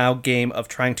constant now game of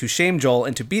trying to shame Joel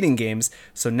into beating games,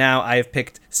 so now I have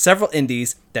picked several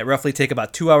indies that roughly take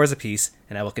about 2 hours apiece,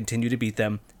 and I will continue to beat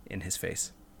them in his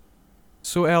face.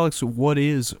 So, Alex, what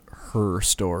is Her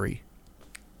Story?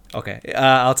 Okay,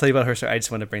 I'll tell you about Her Story. I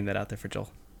just want to bring that out there for Joel.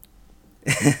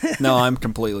 No, I'm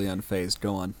completely unfazed.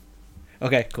 Go on.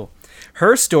 Okay, cool.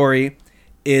 Her Story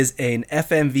is an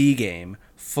FMV game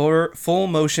for full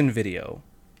motion video.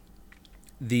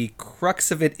 The crux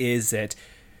of it is that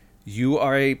you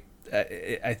are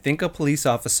I think a police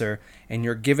officer, and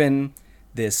you're given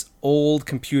this old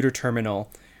computer terminal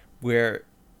where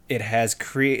it has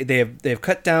they've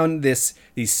cut down these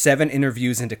 7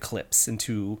 interviews into clips,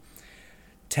 into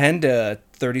 10 to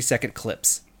 30-second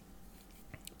clips,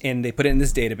 and they put it in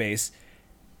this database,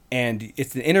 and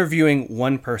it's interviewing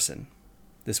one person,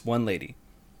 this one lady,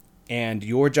 and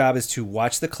your job is to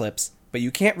watch the clips, but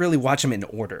you can't really watch them in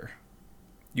order.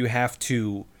 You have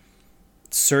to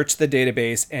search the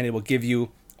database, and it will give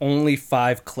you only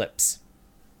 5 clips.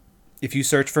 If you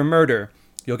search for murder,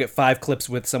 you'll get 5 clips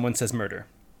with someone says murder,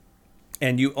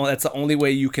 and that's the only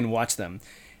way you can watch them.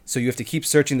 So you have to keep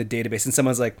searching the database, and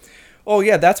someone's like, oh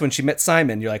yeah, that's when she met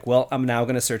Simon. You're like, well, I'm now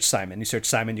going to search Simon. You search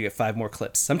Simon, you get 5 more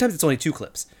clips. Sometimes it's only 2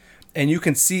 clips. And you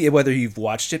can see whether you've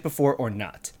watched it before or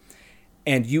not.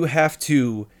 And you have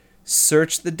to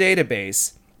search the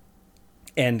database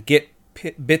and get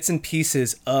bits and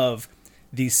pieces of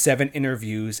these 7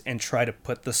 interviews and try to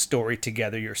put the story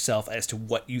together yourself as to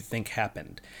what you think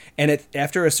happened. And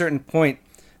after a certain point,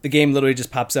 the game literally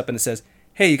just pops up and it says,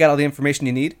 hey, you got all the information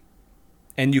you need?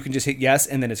 And you can just hit yes,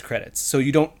 and then it's credits. So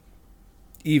you don't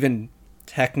even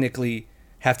technically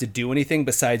have to do anything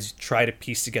besides try to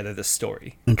piece together the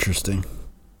story. Interesting.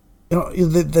 You know,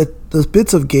 the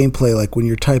bits of gameplay, like when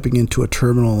you're typing into a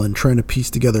terminal and trying to piece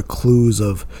together clues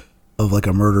of like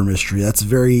a murder mystery, that's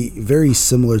very, very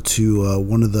similar to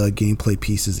one of the gameplay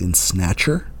pieces in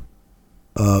Snatcher.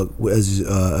 I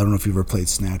don't know if you've ever played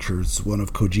Snatcher. It's one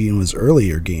of Kojima's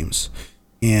earlier games.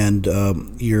 And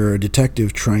you're a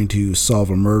detective trying to solve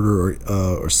a murder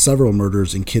or several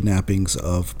murders and kidnappings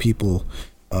of people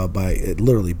by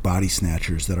literally body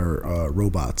snatchers that are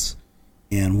robots.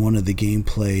 And one of the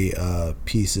gameplay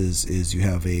pieces is you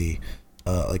have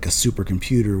like a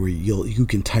supercomputer where you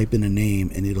can type in a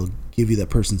name and it'll give you that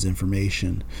person's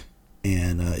information.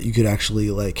 And you could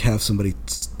actually like have somebody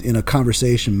in a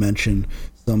conversation mention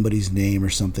somebody's name or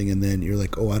something, and then you're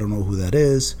like, oh, I don't know who that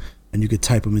is. And you could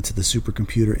type them into the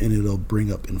supercomputer, and it'll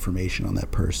bring up information on that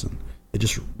person. It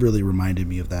just really reminded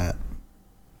me of that.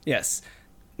 Yes.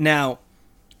 Now,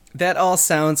 that all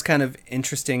sounds kind of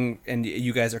interesting, and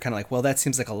you guys are kind of like, well, that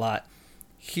seems like a lot.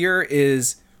 Here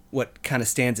is what kind of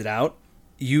stands it out.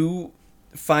 You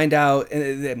find out,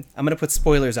 and I'm going to put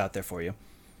spoilers out there for you,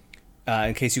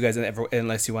 in case you guys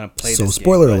unless you want to play this game. So,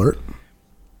 spoiler alert.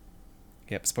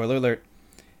 Yep, spoiler alert.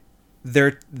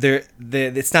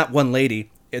 It's not one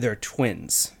lady. They're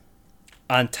twins.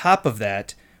 On top of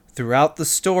that, throughout the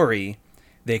story,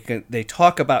 they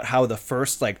talk about how the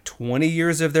first 20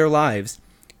 years of their lives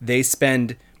they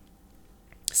spend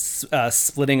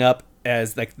splitting up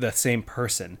as the same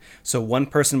person. So one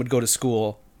person would go to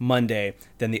school Monday,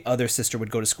 then the other sister would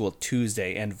go to school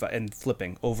Tuesday, and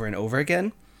flipping over and over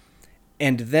again.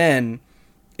 And then,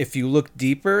 if you look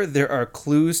deeper, there are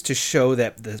clues to show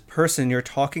that the person you're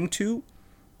talking to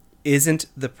isn't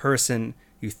the person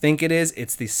You think it is,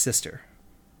 it's the sister.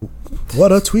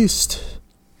 What a twist.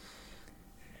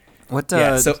 What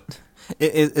Yeah, so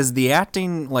is the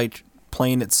acting like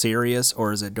playing it serious,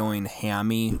 or is it doing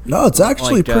hammy? No, it's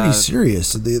actually Like, pretty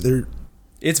serious.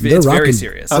 it's They're very rocking,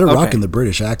 serious. They're Okay. rocking the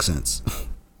British accents.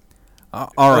 All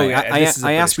right, yeah, this is a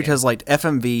I asked British because like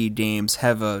FMV games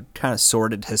have a kind of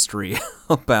sordid history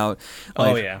about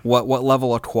like Oh, yeah. what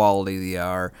level of quality they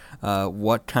are,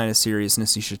 what kind of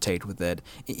seriousness you should take with it.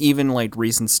 Even like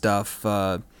recent stuff,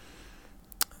 I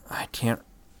can't.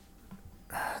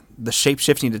 The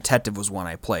Shape-Shifting Detective was one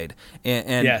I played,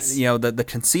 and Yes. you know the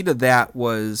conceit of that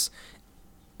was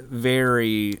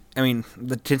very. I mean,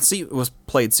 the conceit was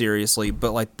played seriously,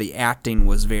 but like the acting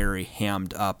was very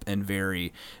hammed up and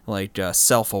very like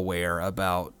self-aware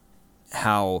about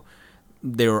how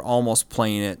they were almost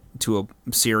playing it to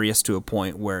a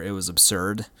point where it was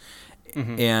absurd.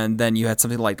 And then you had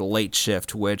something like The Late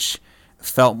Shift, which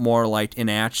felt more like in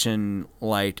action,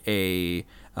 like a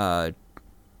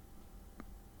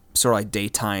sort of like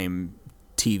daytime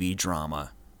TV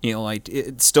drama. You know, like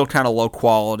it's still kind of low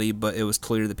quality, but it was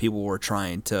clear that people were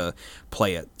trying to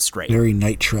play it straight. Very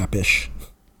Night Trap-ish.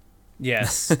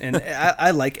 Yes, and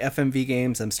I like FMV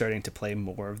games. I'm starting to play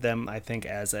more of them. I think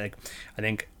I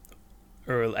think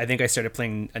I started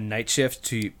playing a Night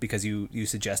Shift because you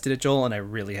suggested it, Joel, and I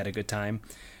really had a good time.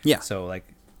 Yeah. So like,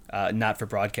 Not for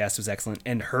Broadcast was excellent,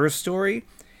 and her story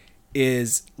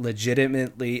is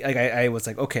legitimately like I was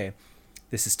like, okay,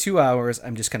 this is 2 hours.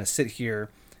 I'm just gonna sit here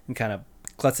and kind of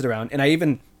klutz it around. And I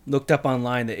even looked up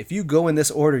online that if you go in this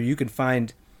order, you can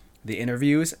find the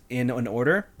interviews in an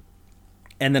order.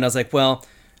 And then I was like, well,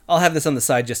 I'll have this on the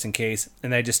side just in case.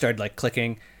 And I just started like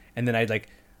clicking, and then I'd like,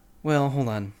 well, hold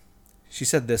on. She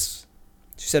said this.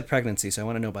 She said pregnancy, so I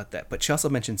want to know about that. But she also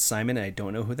mentioned Simon, and I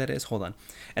don't know who that is. Hold on.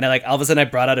 And I like all of a sudden I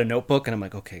brought out a notebook, and I'm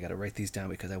like, okay, I got to write these down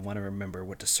because I want to remember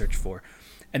what to search for.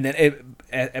 And then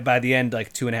by the end,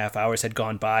 like 2.5 hours had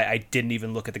gone by. I didn't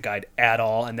even look at the guide at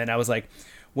all. And then I was like,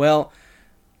 well,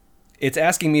 it's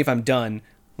asking me if I'm done.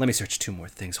 Let me search 2 more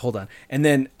things. Hold on. And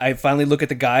then I finally look at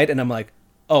the guide, and I'm like,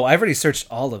 oh, I've already searched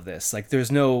all of this. Like,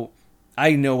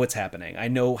 I know what's happening. I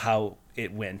know how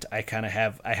it went. I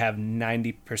have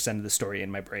 90% of the story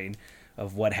in my brain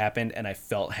of what happened, and I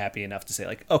felt happy enough to say,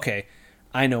 like, okay,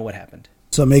 I know what happened.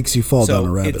 So it makes you fall So down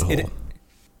a rabbit hole.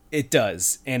 It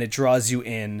does, and it draws you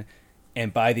in,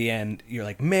 and by the end, you're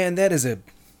like, man, that is a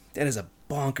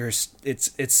bonkers.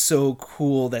 It's so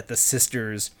cool that the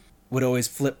sisters would always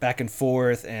flip back and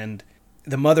forth, and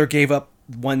the mother gave up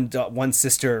one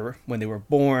sister when they were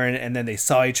born, and then they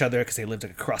saw each other because they lived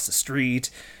like across the street,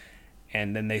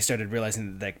 and then they started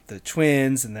realizing that like the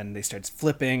twins, and then they started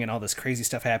flipping, and all this crazy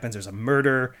stuff happens. There's a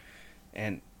murder,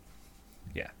 and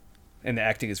yeah, and the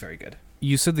acting is very good.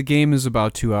 You said the game is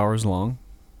about 2 hours long.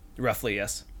 Roughly,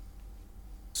 yes.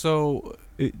 So,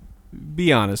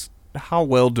 be honest. How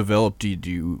well developed did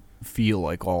you feel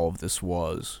like all of this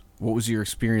was? What was your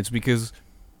experience? Because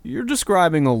you're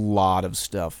describing a lot of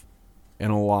stuff,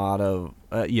 and a lot of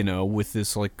with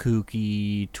this like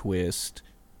kooky twist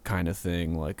kind of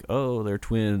thing. Like, oh, they're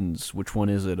twins. Which one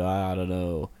is it? I don't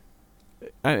know.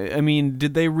 I mean,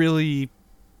 did they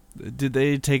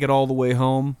take it all the way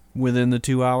home within the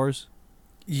 2 hours?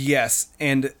 Yes,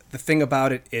 and the thing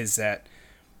about it is that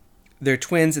they're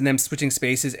twins and them switching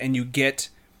spaces, and you get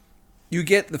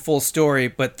the full story,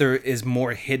 but there is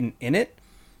more hidden in it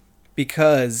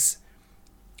because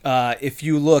if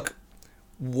you look,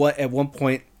 at one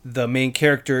point the main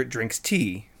character drinks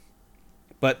tea,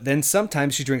 but then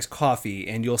sometimes she drinks coffee,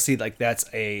 and you'll see like that's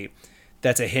a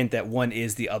hint that one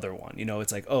is the other one. You know,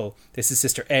 it's like, oh, this is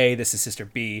sister A, this is sister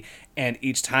B, and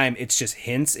each time it's just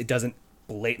hints. It doesn't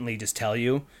blatantly just tell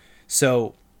you.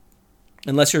 So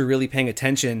unless you're really paying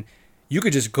attention, you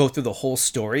could just go through the whole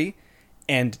story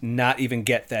and not even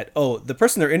get that, oh, the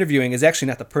person they're interviewing is actually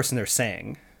not the person they're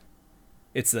saying.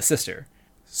 It's the sister.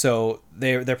 So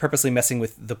they're purposely messing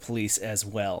with the police as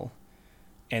well.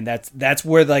 And that's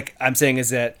where like I'm saying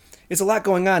is that it's a lot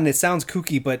going on, and it sounds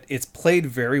kooky, but it's played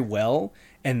very well,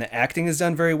 and the acting is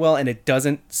done very well, and it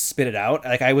doesn't spit it out.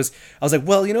 Like I was like,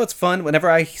 well, you know, it's fun whenever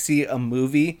I see a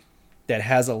movie that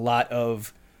has a lot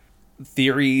of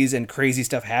theories and crazy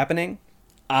stuff happening.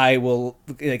 I will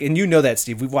like, and you know that,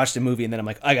 Steve. We've watched a movie, and then I'm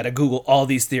like, I gotta Google all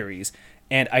these theories,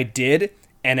 and I did,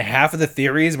 and half of the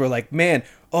theories were like, man,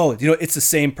 oh, you know, it's the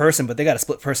same person, but they got a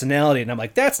split personality, and I'm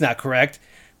like, that's not correct.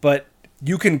 But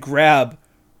you can grab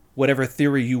whatever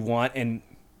theory you want, and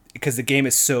because the game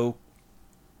is so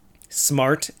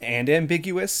smart and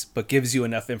ambiguous, but gives you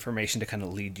enough information to kind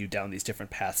of lead you down these different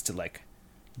paths to like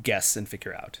guess and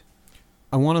figure out.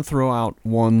 I want to throw out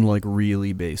one like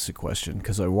really basic question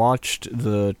because I watched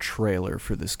the trailer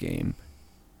for this game.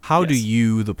 How do Yes.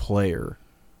 you, the player,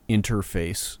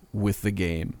 interface with the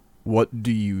game? What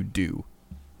do you do?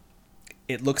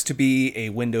 It looks to be a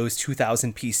Windows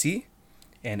 2000 PC,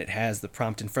 and it has the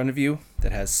prompt in front of you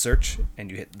that has search, and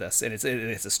you hit this, and it's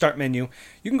a start menu.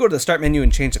 You can go to the start menu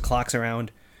and change the clocks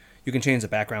around. You can change the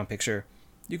background picture.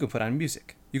 You can put on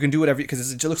music. You can do whatever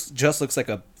because it just looks like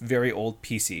a very old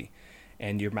PC,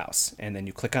 and your mouse, and then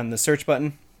you click on the search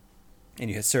button, and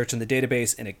you hit search in the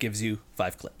database, and it gives you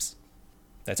 5 clips.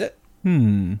 That's it.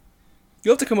 You'll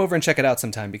have to come over and check it out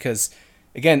sometime because,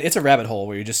 again, it's a rabbit hole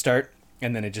where you just start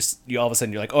and then you all of a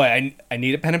sudden you're like, oh, I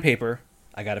need a pen and paper.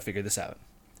 I got to figure this out.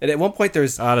 And at one point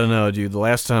there's... I don't know, dude. The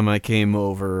last time I came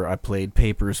over, I played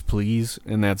Papers, Please,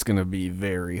 and that's going to be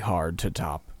very hard to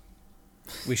top.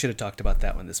 We should have talked about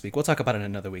that one this week. We'll talk about it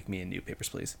another week, me and you, Papers,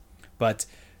 Please. But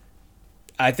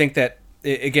I think that,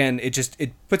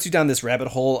 it puts you down this rabbit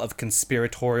hole of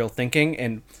conspiratorial thinking,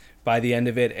 and by the end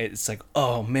of it, it's like,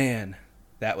 oh man,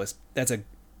 that was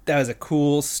a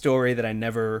cool story that I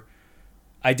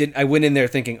went in there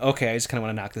thinking, okay, I just kind of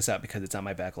want to knock this out because it's on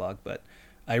my backlog, but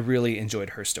I really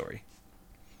enjoyed her story.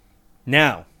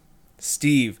 Now,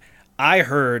 Steve, I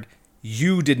heard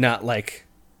you did not like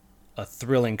a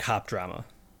thrilling cop drama.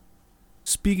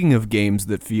 Speaking of games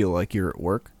that feel like you're at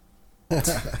work,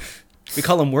 We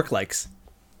call them work likes.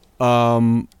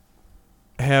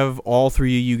 have all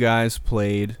three of you guys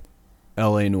played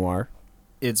L.A. Noire?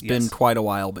 It's Yes. been quite a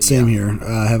while, but Same yeah. here.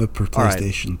 I have it for All right.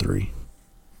 PlayStation 3.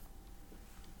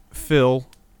 Phil,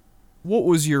 what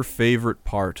was your favorite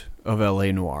part of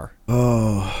L.A. Noire?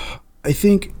 Oh, I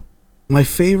think my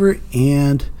favorite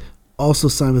and also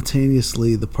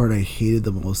simultaneously the part I hated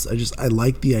the most. I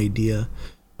liked the idea,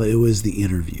 but it was the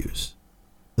interviews.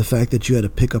 The fact that you had to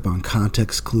pick up on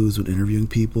context clues when interviewing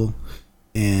people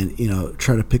and,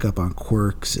 try to pick up on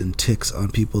quirks and ticks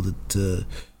on people to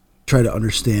try to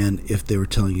understand if they were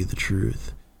telling you the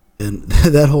truth. And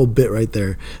that whole bit right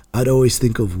there, I'd always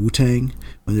think of Wu-Tang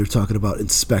when they were talking about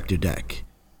Inspector Deck.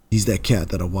 He's that cat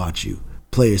that'll watch you,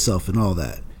 play yourself and all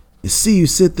that. And see you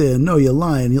sit there and know you're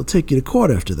lying, he'll take you to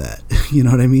court after that. You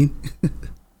know what I mean?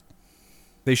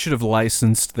 They should have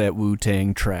licensed that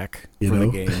Wu-Tang track You for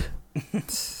know? the game.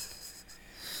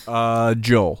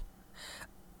 Joel,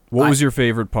 what was your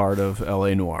favorite part of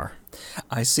L.A. Noire?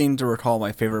 I seem to recall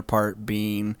my favorite part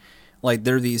being like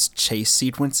there are these chase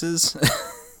sequences,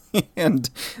 and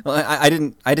I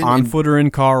didn't On foot or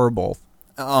in car or both?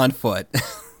 on foot,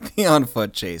 the on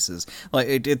foot chases. Like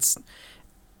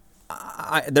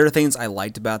there are things I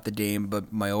liked about the game,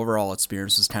 but my overall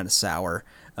experience was kind of sour.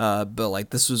 But like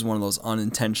this was one of those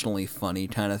unintentionally funny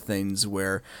kind of things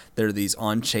where there are these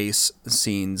on chase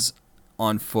scenes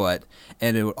on foot,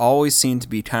 and it would always seem to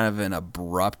be kind of an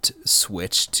abrupt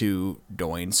switch to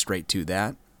going straight to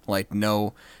that. Like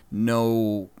no,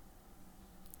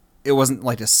 it wasn't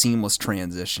like a seamless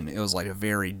transition. It was like a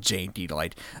very janky,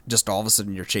 like just all of a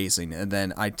sudden you're chasing, and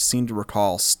then I seem to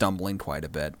recall stumbling quite a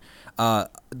bit.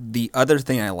 The other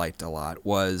thing I liked a lot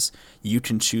was you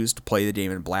can choose to play the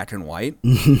game in black and white,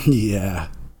 Yeah.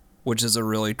 which is a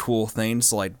really cool thing.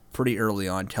 So like pretty early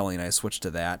on, Kelly and I switched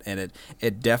to that, and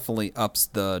it definitely ups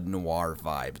the noir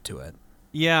vibe to it.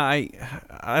 Yeah,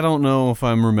 I don't know if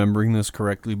I'm remembering this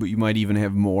correctly, but you might even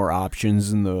have more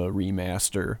options in the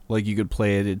remaster. Like you could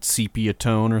play it at sepia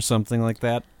tone or something like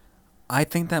that. I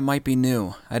think that might be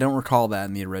new. I don't recall that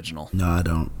in the original. No, I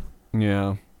don't.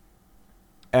 Yeah.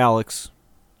 Alex,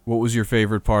 what was your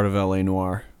favorite part of L.A.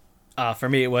 Noire? For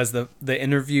me, it was the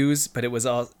interviews, but it was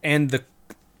all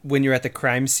when you're at the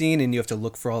crime scene and you have to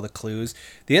look for all the clues.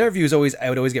 The interviews I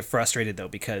would always get frustrated though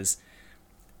because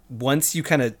once you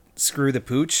kind of screw the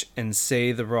pooch and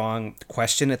say the wrong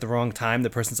question at the wrong time, the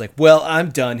person's like, "Well, I'm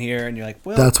done here," and you're like,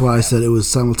 "Well." That's why I said it was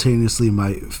simultaneously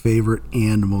my favorite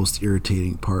and most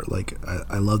irritating part. Like,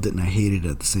 I loved it and I hated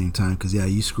it at the same time because, yeah,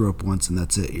 you screw up once and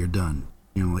that's it. You're done.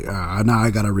 Like, now I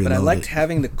got to reload But I liked it.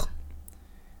 having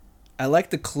I like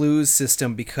the clues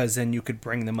system because then you could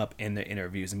bring them up in the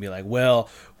interviews and be like, "Well,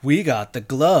 we got the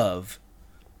glove."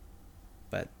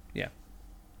 But yeah,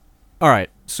 All right,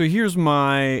 so here's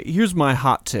my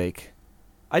hot take.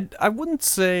 I wouldn't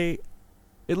say,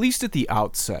 at least at the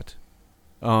outset,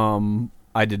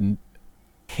 I didn't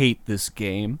hate this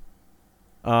game.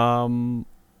 And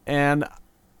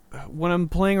when I'm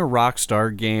playing a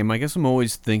Rockstar game, I guess I'm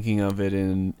always thinking of it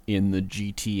in the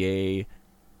GTA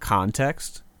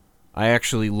context. I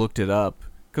actually looked it up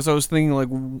because I was thinking, like,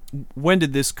 when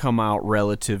did this come out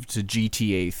relative to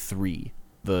GTA 3?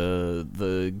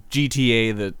 The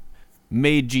GTA that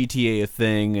made GTA a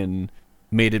thing and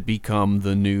made it become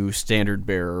the new standard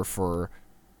bearer for,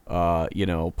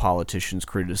 politicians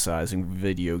criticizing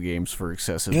video games for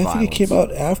excessive Yeah, I violence. think it came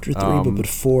out after 3, but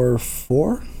before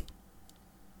 4?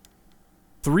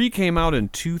 3 came out in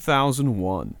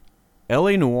 2001.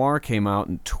 L.A. Noire came out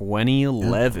in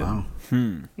 2011. Wow.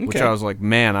 Which Okay. I was like,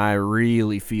 man, I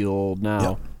really feel old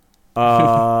now.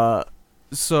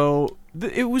 So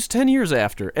it was 10 years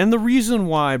after. And the reason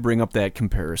why I bring up that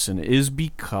comparison is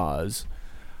because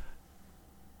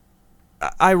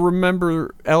I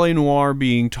remember L.A. Noire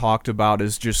being talked about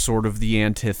as just sort of the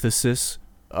antithesis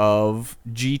of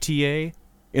GTA,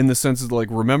 in the sense of, like,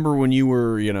 remember when you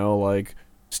were, like,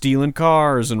 stealing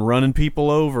cars and running people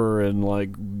over and,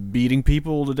 like, beating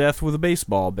people to death with a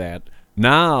baseball bat.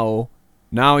 Now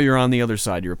you're on the other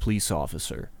side. You're a police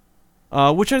officer,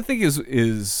 which I think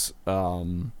is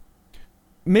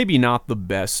maybe not the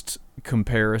best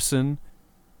comparison,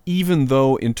 even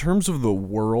though in terms of the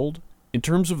world, in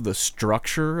terms of the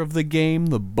structure of the game,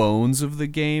 the bones of the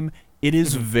game, it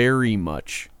is very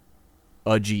much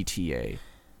a GTA,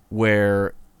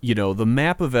 where, the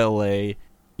map of LA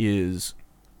is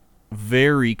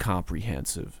very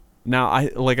comprehensive. Now, I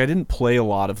didn't play a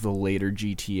lot of the later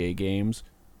GTA games,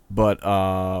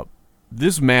 but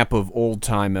this map of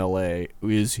old-time LA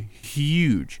is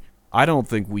huge. I don't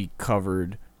think we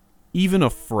covered even a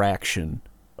fraction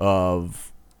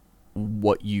of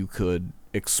what you could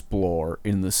explore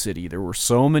in the city. There were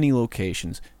so many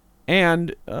locations.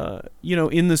 And,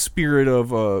 in the spirit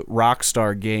of a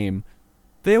Rockstar game,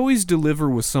 they always deliver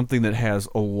with something that has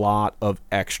a lot of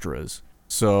extras.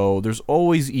 So there's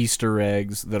always Easter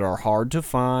eggs that are hard to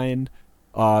find.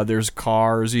 There's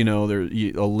cars,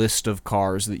 there's a list of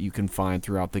cars that you can find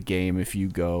throughout the game if you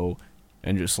go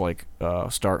and just,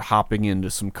 start hopping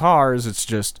into some cars. It's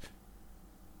just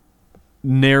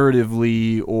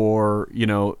narratively, or,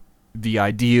 the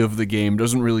idea of the game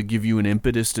doesn't really give you an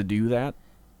impetus to do that.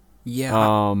 Yeah,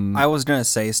 I was gonna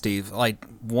say, Steve,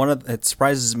 it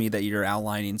surprises me that you're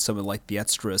outlining some of the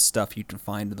extra stuff you can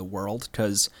find in the world,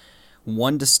 because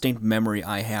one distinct memory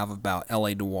I have about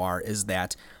L.A. Noire is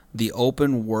that the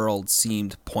open world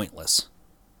seemed pointless.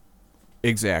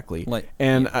 Exactly.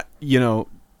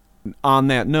 On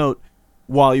that note,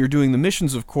 while you're doing the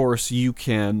missions, of course, you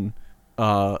can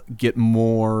get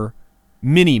more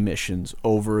mini missions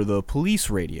over the police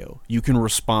radio. You can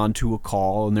respond to a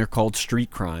call, and they're called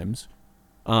street crimes.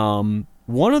 One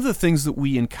of the things that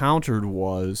we encountered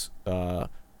was so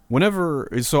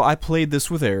I played this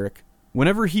with Eric.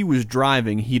 Whenever he was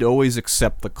driving, he'd always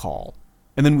accept the call.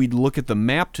 And then we'd look at the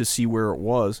map to see where it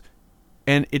was.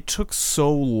 And it took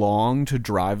so long to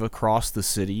drive across the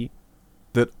city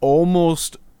that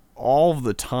almost all of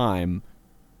the time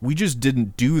we just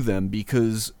didn't do them,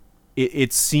 because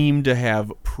it seemed to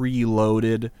have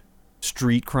preloaded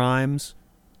street crimes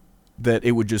that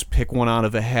it would just pick one out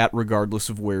of a hat regardless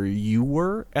of where you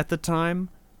were at the time.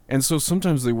 And so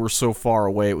sometimes they were so far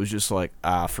away, it was just like,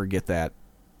 forget that.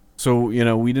 So,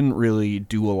 we didn't really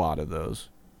do a lot of those.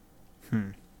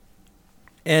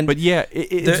 But yeah,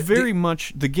 it's very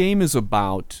much, the game is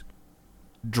about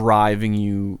driving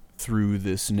you through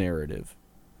this narrative.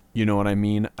 You know what I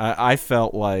mean? I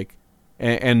felt like,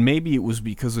 and maybe it was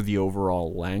because of the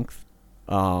overall length,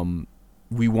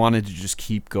 we wanted to just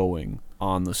keep going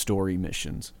on the story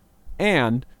missions.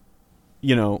 And,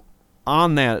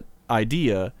 on that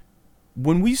idea,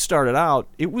 when we started out,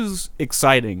 it was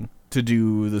exciting to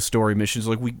do the story missions.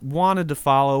 We wanted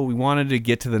to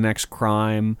get to the next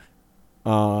crime,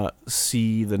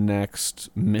 see the next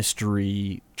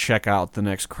mystery, check out the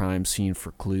next crime scene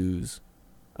for clues.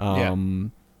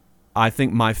 I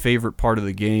think my favorite part of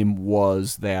the game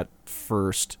was that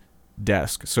first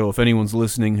desk. So if anyone's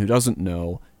listening who doesn't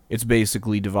know, it's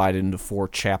basically divided into 4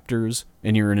 chapters,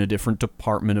 and you're in a different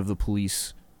department of the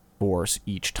police force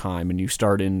each time, and you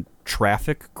start in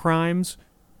traffic crimes,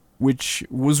 which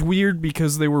was weird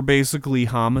because they were basically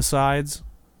homicides.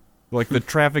 The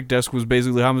traffic desk was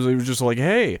basically homicide. It was just like,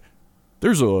 hey,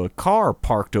 there's a car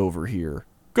parked over here.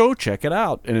 Go check it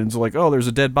out. And it's like, oh, there's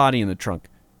a dead body in the trunk.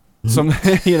 Something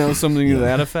to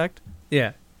that effect.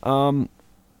 Yeah.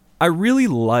 I really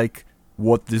like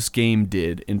what this game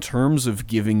did in terms of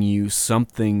giving you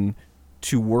something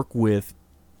to work with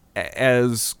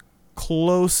as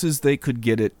close as they could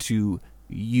get it to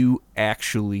you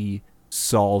actually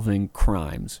solving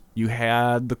crimes. You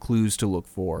had the clues to look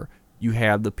for. You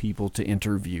had the people to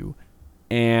interview.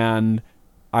 And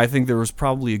I think there was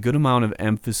probably a good amount of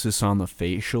emphasis on the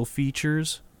facial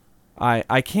features.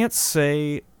 I can't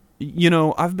say...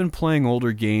 I've been playing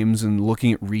older games and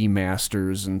looking at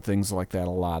remasters and things like that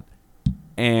a lot.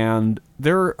 And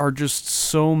there are just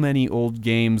so many old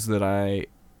games that I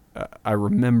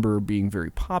remember being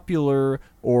very popular,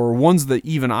 or ones that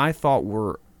even I thought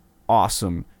were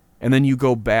awesome. And then you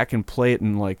go back and play it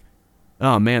and like,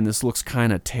 oh man, this looks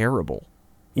kind of terrible.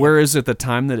 Yeah. Whereas at the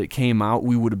time that it came out,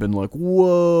 we would have been like,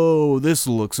 whoa, this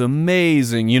looks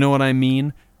amazing. You know what I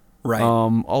mean? Right. A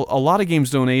lot of games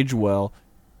don't age well.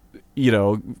 You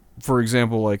know, for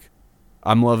example, like,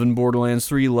 I'm loving Borderlands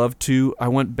 3, love 2. I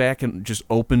went back and just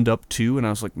opened up 2, and I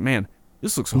was like, man,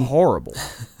 this looks horrible.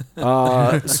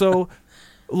 So,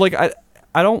 like,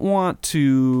 I don't want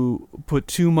to put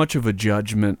too much of a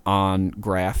judgment on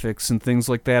graphics and things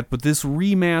like that, but this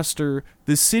remaster,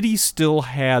 the city still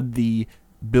had the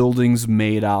buildings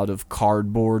made out of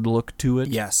cardboard look to it.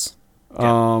 Yes.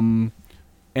 And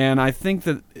I think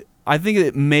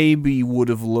it maybe would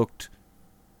have looked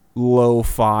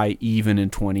lo-fi even in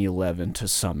 2011 to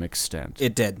some extent.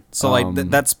 It did. So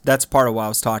that's part of what I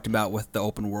was talking about with the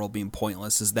open world being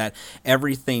pointless, is that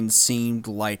everything seemed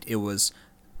like it was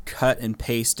cut and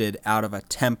pasted out of a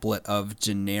template of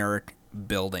generic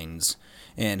buildings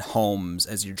and homes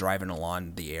as you're driving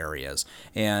along the areas.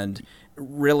 And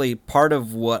really, part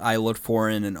of what I look for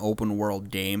in an open world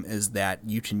game is that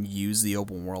you can use the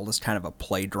open world as kind of a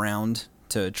playground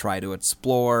to try to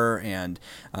explore and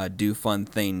do fun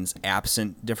things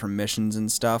absent different missions and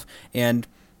stuff. And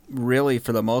really,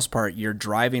 for the most part, you're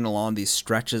driving along these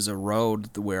stretches of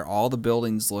road where all the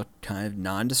buildings look kind of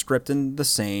nondescript and the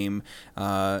same,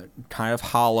 kind of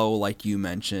hollow, like you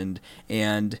mentioned,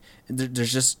 and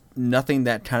there's just nothing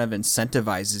that kind of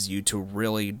incentivizes you to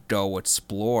really go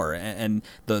explore. And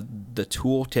the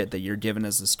toolkit that you're given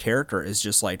as this character is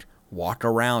just like, walk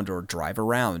around or drive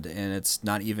around, and it's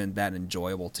not even that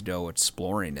enjoyable to go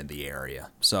exploring in the area.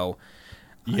 So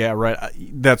yeah, right.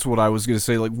 That's what I was going to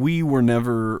say. Like, we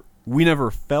never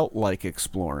felt like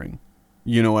exploring.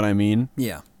 You know what I mean?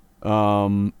 Yeah.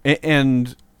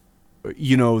 And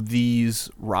you know, these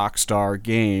Rockstar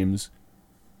games,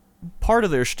 part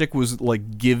of their shtick was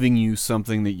like giving you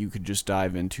something that you could just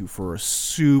dive into for a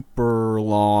super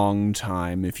long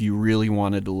time if you really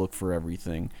wanted to look for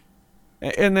everything.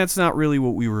 And that's not really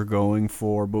what we were going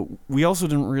for, but we also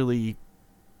didn't really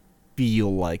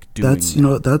feel like doing that. You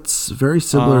know, that's very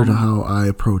similar to how I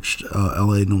approached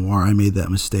L.A. Noire. I made that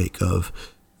mistake of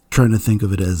trying to think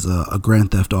of it as a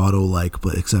Grand Theft Auto-like,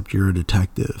 but except you're a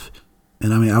detective.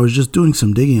 And I mean, I was just doing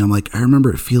some digging. I'm like, I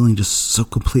remember it feeling just so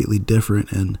completely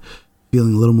different and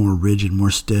feeling a little more rigid, more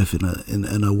stiff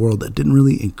in a world that didn't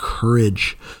really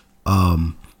encourage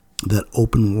that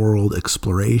open world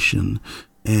exploration.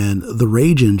 And the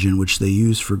Rage engine, which they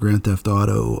used for Grand Theft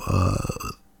Auto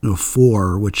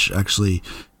 4, which actually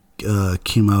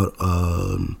came out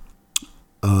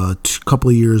a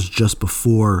couple of years just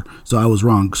before. So I was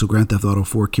wrong. So Grand Theft Auto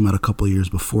 4 came out a couple of years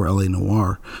before L.A.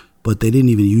 Noire. But they didn't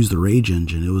even use the Rage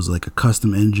engine. It was like a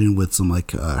custom engine with some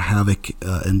like Havoc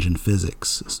engine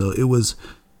physics. So it was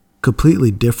completely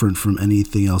different from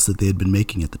anything else that they had been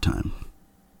making at the time.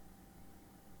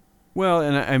 Well,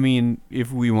 and I mean,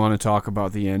 if we want to talk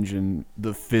about the engine,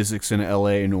 the physics in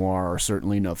L.A. Noire are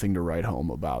certainly nothing to write home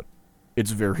about.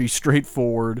 It's very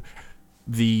straightforward.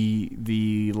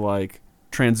 The like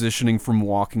transitioning from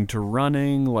walking to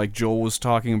running, like Joel was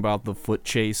talking about, the foot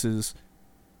chases,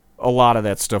 a lot of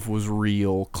that stuff was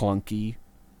real clunky.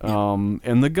 Yeah.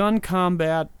 And the gun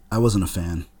combat, I wasn't a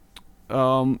fan.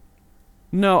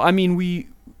 No, I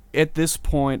mean, at this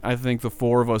point, I think the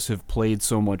four of us have played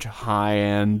so much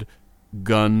high-end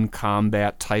gun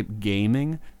combat type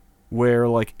gaming where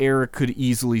like Eric could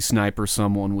easily sniper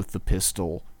someone with the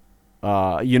pistol.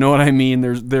 You know what I mean?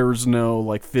 There's no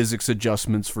like physics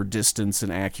adjustments for distance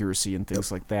and accuracy and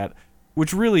things like that,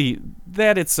 which really,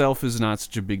 that itself is not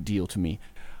such a big deal to me.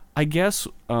 I guess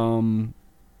I want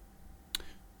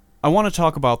to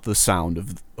talk about the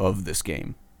sound of this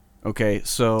game. Okay,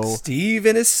 so Steve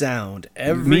and his sound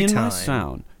every me and time. My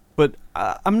sound. But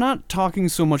I'm not talking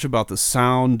so much about the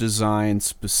sound design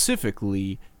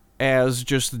specifically as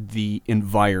just the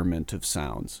environment of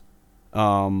sounds.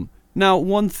 Now,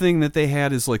 one thing that they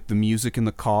had is like the music in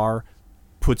the car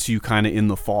puts you kind of in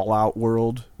the Fallout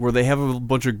world, where they have a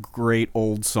bunch of great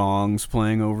old songs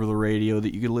playing over the radio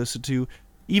that you could listen to,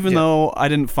 even though I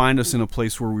didn't find us in a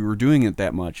place where we were doing it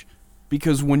that much.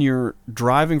 Because when you're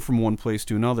driving from one place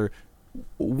to another,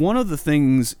 one of the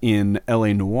things in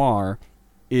L.A. Noire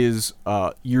is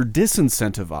you're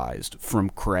disincentivized from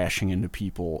crashing into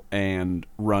people and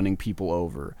running people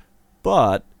over.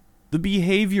 But the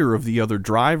behavior of the other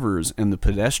drivers and the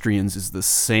pedestrians is the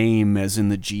same as in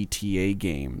the GTA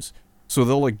games. So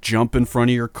they'll like jump in front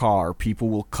of your car, people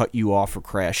will cut you off or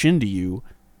crash into you.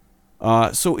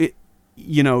 So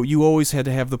you always had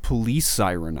to have the police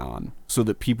siren on so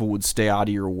that people would stay out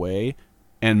of your way.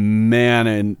 And man,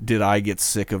 and did I get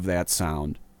sick of that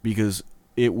sound, because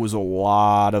it was a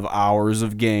lot of hours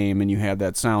of game and you had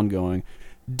that sound going.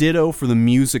 Ditto for the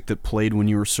music that played when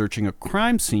you were searching a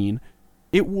crime scene.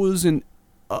 It was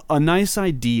a nice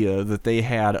idea that they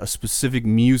had a specific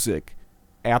music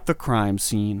at the crime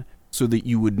scene so that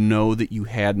you would know that you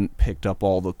hadn't picked up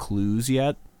all the clues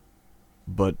yet.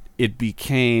 But it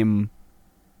became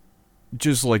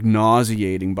just like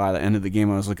nauseating by the end of the game.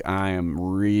 I was like, I am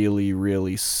really,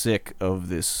 really sick of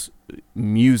this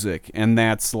music. And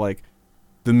that's like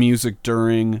the music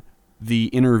during the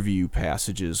interview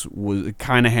passages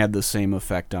kind of had the same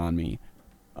effect on me.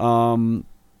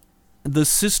 The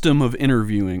system of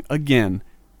interviewing, again,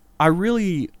 I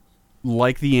really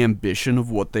like the ambition of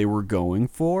what they were going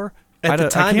for. At the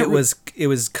time, it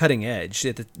was cutting edge.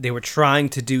 They were trying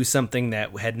to do something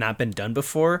that had not been done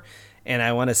before, and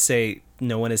I want to say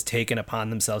no one has taken upon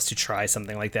themselves to try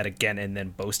something like that again and then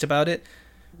boast about it.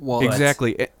 Well,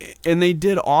 exactly, and they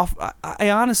did I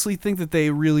honestly think that they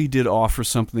really did offer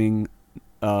something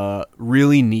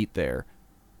really neat there.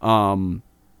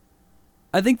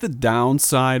 I think the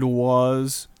downside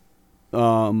was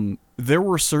there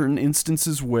were certain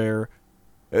instances where,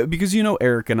 because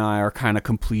Eric and I are kind of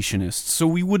completionists, so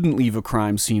we wouldn't leave a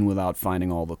crime scene without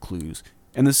finding all the clues.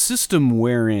 And the system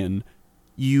wherein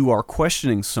you are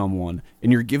questioning someone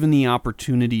and you're given the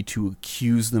opportunity to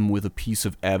accuse them with a piece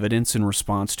of evidence in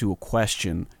response to a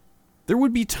question, there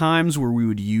would be times where we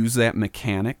would use that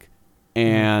mechanic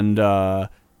and,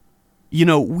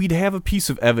 we'd have a piece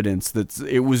of evidence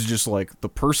it was just like the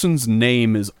person's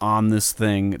name is on this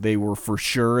thing. They were for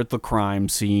sure at the crime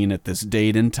scene at this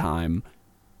date and time.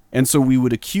 And so we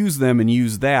would accuse them and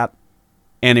use that,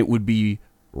 and it would be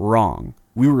wrong.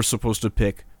 We were supposed to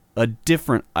pick a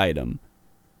different item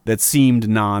that seemed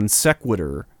non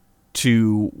sequitur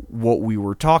to what we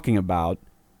were talking about,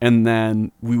 and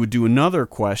then we would do another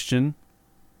question,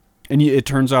 and it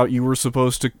turns out you were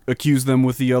supposed to accuse them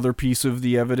with the other piece of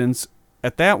the evidence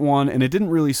at that one, and it didn't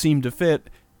really seem to fit,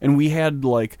 and we had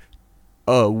like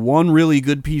one really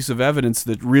good piece of evidence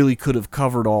that really could have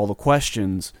covered all the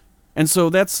questions. And so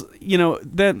that's,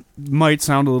 that might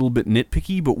sound a little bit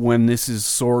nitpicky, but when this is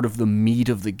sort of the meat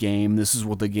of the game, this is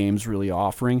what the game's really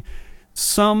offering,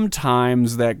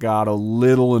 sometimes that got a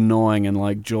little annoying, and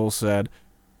like Joel said,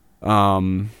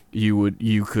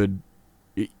 you could,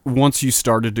 once you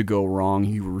started to go wrong,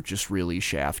 you were just really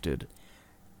shafted.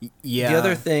 Yeah. The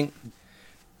other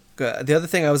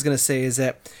thing I was going to say is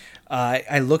that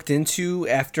I looked into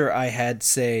after I had,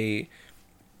 say,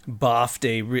 boffed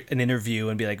an interview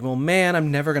and be like, well, man,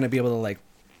 I'm never going to be able to like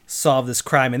solve this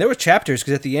crime. And there were chapters,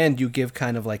 because at the end you give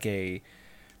kind of like they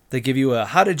give you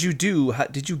how did you do?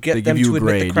 Did you get them to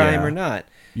admit the crime or not?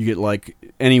 You get like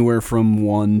anywhere from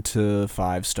 1 to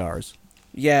 5 stars.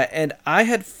 Yeah, and I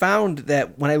had found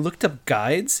that when I looked up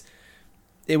guides,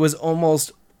 it was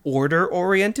almost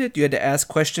order-oriented. You had to ask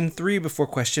question 3 before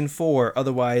question 4,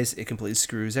 otherwise it completely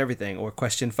screws everything. Or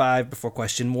question 5 before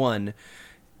question 1.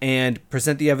 And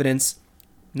present the evidence,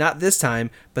 not this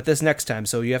time, but this next time.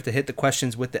 So you have to hit the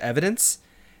questions with the evidence,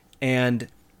 and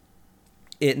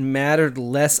it mattered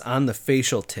less on the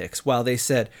facial tics. While they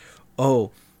said, oh,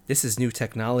 this is new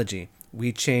technology,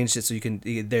 we changed it so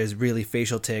there's really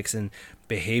facial tics and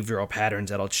behavioral patterns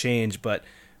that'll change. But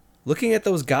looking at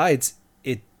those guides,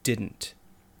 it didn't.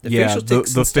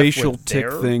 The facial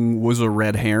tick thing was a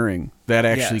red herring. That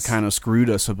actually kind of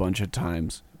screwed us a bunch of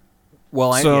times.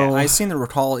 Well, I seem to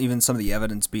recall even some of the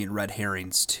evidence being red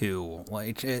herrings too.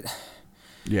 Like it.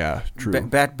 Yeah, true.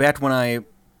 Back when I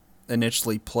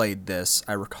initially played this,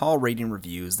 I recall reading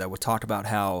reviews that would talk about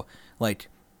how like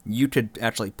you could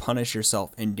actually punish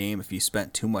yourself in game if you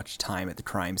spent too much time at the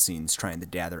crime scenes trying to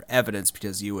gather evidence,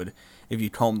 because if you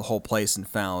combed the whole place and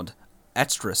found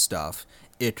extra stuff,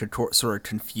 it could sort of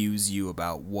confuse you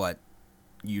about what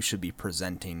you should be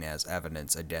presenting as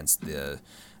evidence against the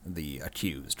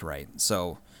accused, right?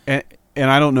 So, and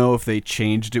I don't know if they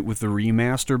changed it with the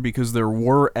remaster, because there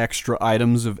were extra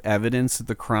items of evidence at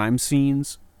the crime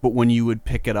scenes, but when you would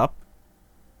pick it up,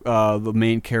 the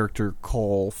main character,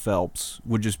 Cole Phelps,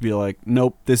 would just be like,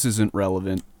 nope, this isn't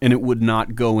relevant, and it would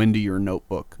not go into your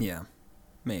notebook. Yeah,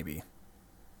 maybe.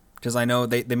 Because I know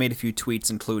they made a few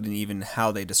tweets, including even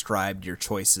how they described your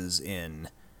choices in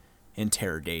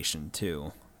interrogation,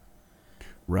 too.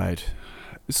 Right.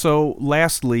 So,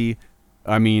 lastly,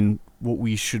 I mean, what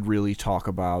we should really talk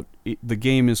about, the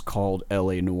game is called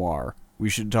L.A. Noire. We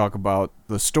should talk about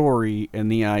the story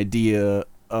and the idea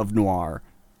of noir.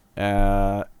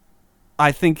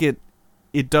 I think it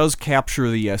it does capture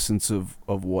the essence of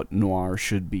what noir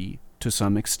should be to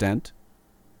some extent.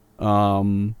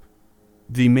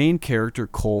 The main character,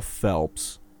 Cole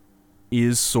Phelps,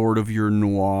 is sort of your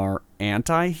noir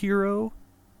anti-hero,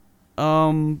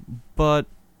 but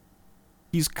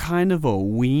he's kind of a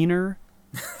wiener,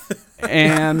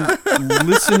 and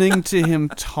listening to him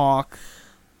talk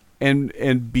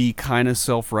and be kind of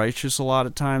self-righteous a lot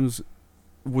of times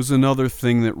was another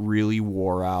thing that really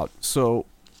wore out. So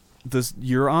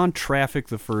you're on traffic,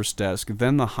 the first desk,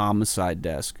 then the homicide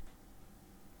desk.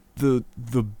 The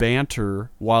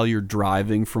banter while you're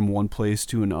driving from one place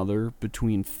to another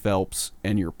between Phelps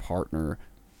and your partner,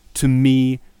 to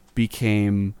me,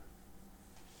 became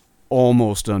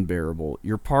almost unbearable.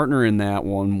 Your partner in that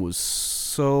one was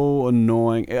so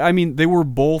annoying. I mean, they were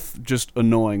both just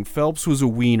annoying. Phelps was a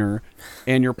wiener,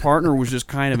 and your partner was just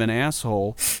kind of an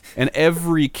asshole, and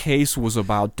every case was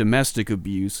about domestic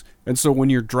abuse. And so when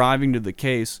you're driving to the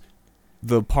case,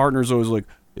 the partner's always like,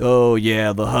 oh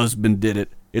yeah, the husband did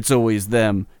it. It's always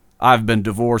them. I've been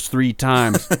divorced 3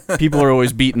 times. People are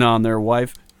always beating on their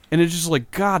wife. And it's just like,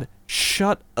 God,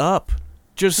 shut up.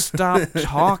 Just stop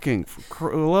talking.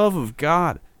 For the love of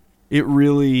God. It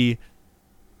really...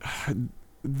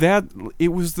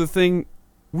 It was the thing...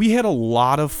 We had a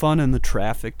lot of fun in the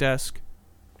traffic desk.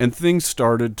 And things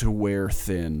started to wear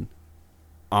thin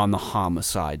on the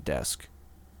homicide desk.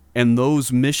 And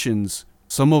those missions,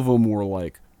 some of them were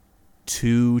like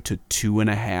 2 to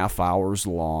 2.5 hours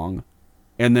long,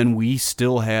 and then we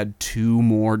still had 2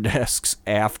 more desks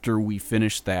after we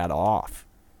finished that off.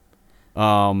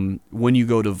 When you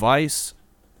go to Vice,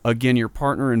 again, your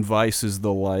partner in Vice is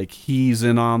the like he's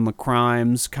in on the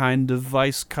crimes kind of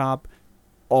Vice cop,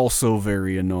 also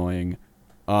very annoying.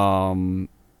 And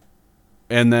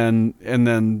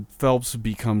then Phelps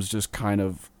becomes just kind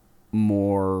of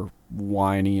more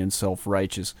whiny and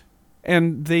self-righteous.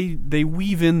 And they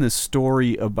weave in this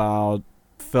story about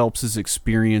Phelps's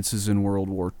experiences in World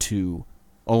War II,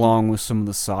 along with some of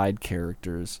the side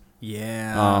characters.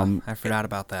 Yeah, I forgot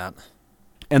about that.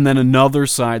 And then another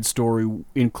side story,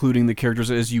 including the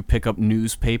characters as you pick up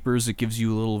newspapers, it gives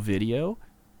you a little video.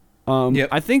 Yep.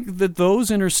 I think that those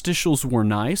interstitials were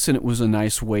nice, and it was a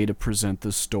nice way to present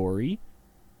the story.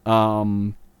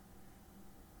 But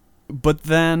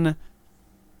then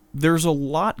there's a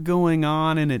lot going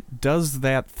on, and it does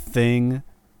that thing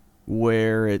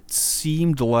where it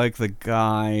seemed like the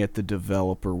guy at the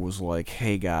developer was like,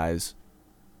 hey guys,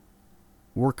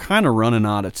 we're kind of running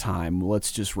out of time.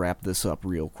 Let's just wrap this up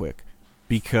real quick.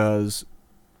 Because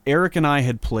Eric and I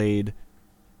had played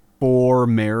 4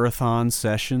 marathon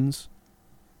sessions,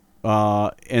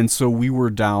 and so we were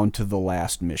down to the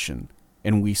last mission.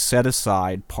 And we set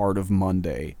aside part of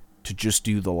Monday to just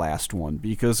do the last one,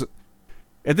 because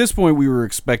at this point we were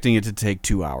expecting it to take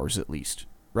 2 hours at least,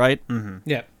 right? Mm-hmm.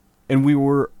 Yeah. And we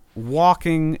were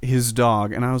walking his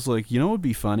dog, and I was like, you know what would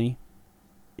be funny?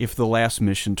 If the last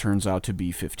mission turns out to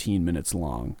be 15 minutes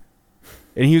long.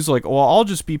 And he was like, well, I'll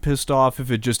just be pissed off if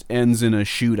it just ends in a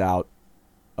shootout,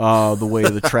 the way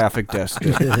the traffic desk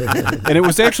did. And it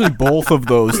was actually both of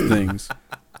those things.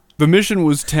 The mission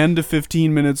was 10 to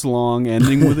 15 minutes long,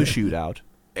 ending with a shootout.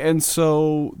 And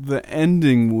so the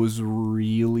ending was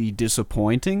really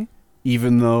disappointing,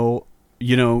 even though,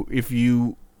 you know,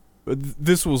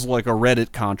 this was like a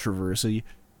Reddit controversy.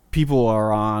 People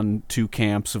are on 2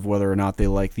 camps of whether or not they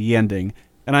like the ending.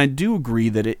 And I do agree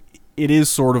that it is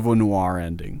sort of a noir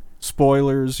ending.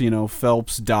 Spoilers, you know,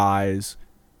 Phelps dies.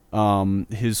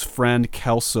 His friend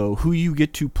Kelso, who you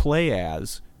get to play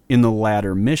as in the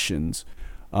latter missions,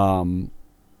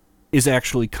 is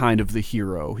actually kind of the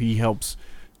hero. He helps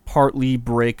partly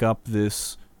break up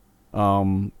this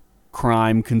crime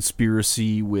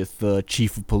conspiracy with the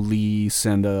chief of police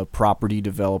and a property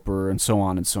developer and so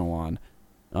on and so on.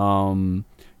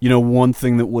 You know, one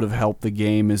thing that would have helped the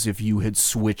game is if you had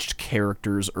switched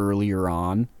characters earlier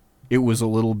on. It was a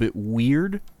little bit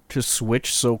weird to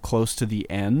switch so close to the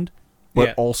end,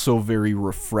 but also very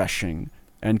refreshing.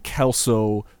 And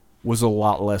Kelso was a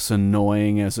lot less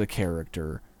annoying as a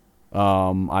character.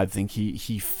 I think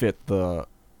he fit the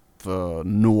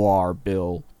noir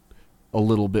bill a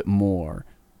little bit more.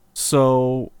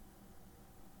 So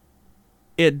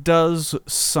it does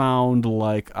sound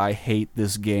like I hate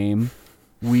this game.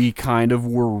 We kind of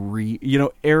were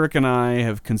Eric and I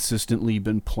have consistently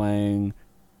been playing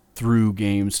through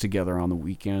games together on the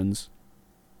weekends.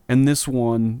 And this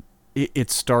one,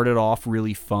 it started off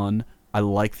really fun. I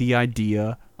liked the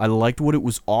idea. I liked what it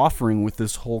was offering with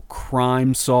this whole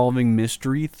crime-solving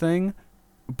mystery thing.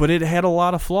 But it had a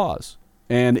lot of flaws.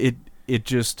 And it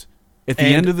just, at the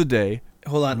end of the day...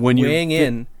 Hold on, when weighing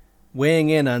in, weighing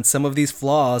in on some of these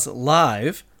flaws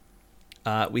live.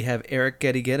 We have Eric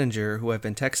Getty Gettinger, who I've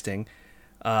been texting.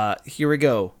 Here we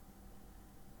go.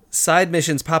 Side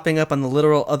missions popping up on the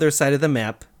literal other side of the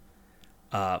map.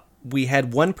 We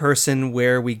had one person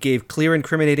where we gave clear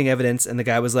incriminating evidence and the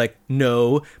guy was like,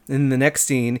 no. And in the next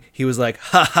scene, he was like,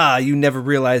 haha, you never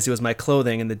realized it was my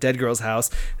clothing in the dead girl's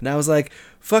house. And I was like,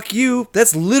 fuck you.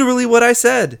 That's literally what I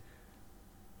said.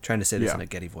 Trying to say this in a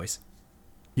Getty voice.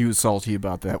 He was salty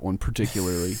about that one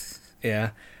particularly.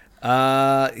 Yeah.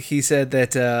 He said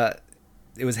that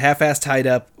it was half-assed tied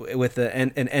up with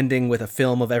an ending with a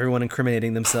film of everyone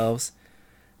incriminating themselves.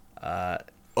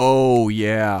 Oh,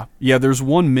 yeah. Yeah, there's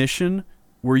one mission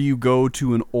where you go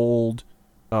to an old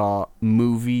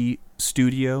movie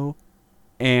studio,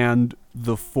 and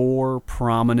the 4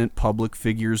 prominent public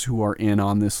figures who are in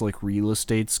on this like real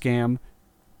estate scam,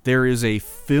 there is a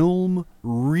film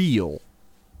reel,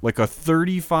 like a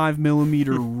 35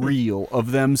 millimeter reel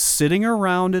of them sitting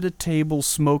around at a table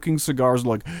smoking cigars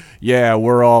like, yeah,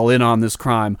 we're all in on this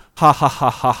crime. Ha ha ha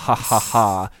ha ha ha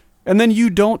ha. And then you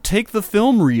don't take the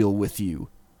film reel with you.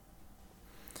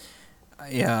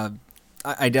 Yeah,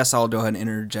 I guess I'll go ahead and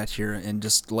interject here and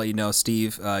just let you know,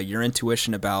 Steve, your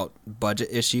intuition about budget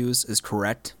issues is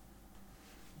correct.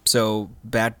 So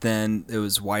back then, it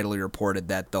was widely reported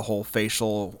that the whole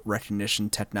facial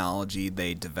recognition technology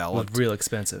they developed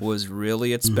was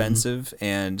really expensive,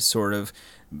 and sort of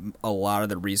a lot of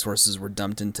the resources were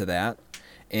dumped into that.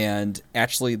 And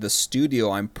actually, the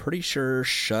studio, I'm pretty sure,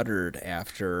 shuttered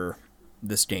after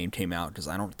this game came out because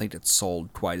I don't think it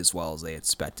sold quite as well as they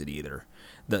expected either.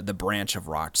 The branch of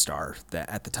Rockstar that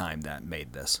at the time that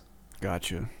made this.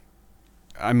 Gotcha.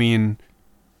 I mean,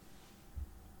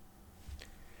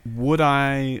 would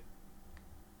I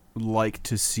like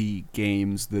to see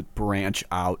games that branch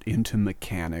out into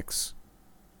mechanics?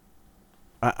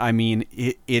 I mean,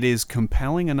 it is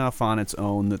compelling enough on its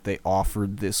own that they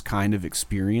offered this kind of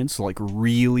experience, like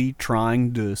really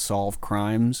trying to solve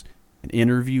crimes and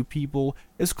interview people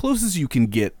as close as you can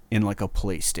get in like a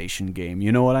PlayStation game.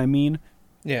 You know what I mean?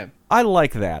 Yeah. I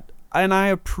like that, and I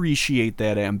appreciate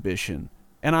that ambition.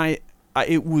 And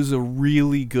it was a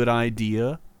really good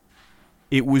idea.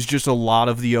 It was just a lot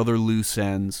of the other loose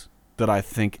ends that I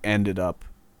think ended up.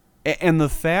 And the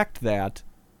fact that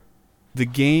the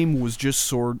game was just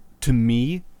to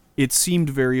me, it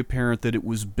seemed very apparent that it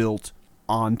was built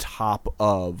on top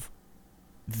of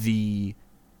the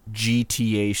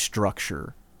GTA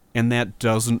structure. And that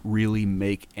doesn't really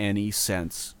make any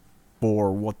sense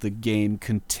for what the game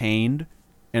contained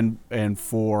and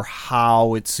for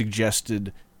how it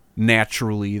suggested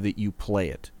naturally that you play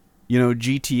it. You know,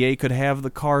 GTA could have the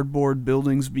cardboard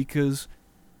buildings because,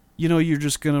 you know, you're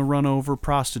just going to run over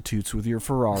prostitutes with your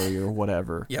Ferrari or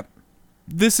whatever. Yep.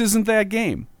 This isn't that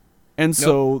game. And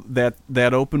so that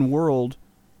open world,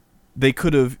 they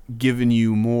could have given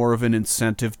you more of an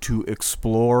incentive to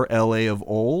explore LA of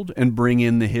old and bring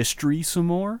in the history some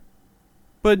more.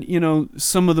 But, you know,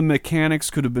 some of the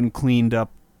mechanics could have been cleaned up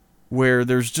where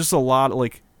there's just a lot,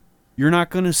 like, you're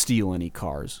not going to steal any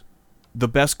cars. The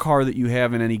best car that you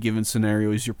have in any given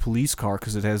scenario is your police car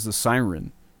because it has the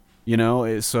siren. You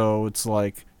know, so it's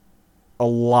like a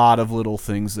lot of little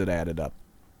things that added up.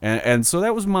 And so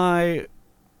that was my,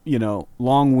 you know,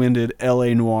 long-winded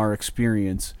LA Noire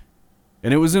experience.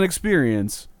 And it was an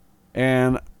experience,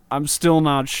 and I'm still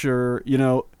not sure, you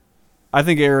know, I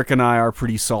think Eric and I are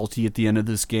pretty salty at the end of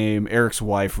this game. Eric's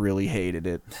wife really hated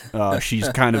it. She's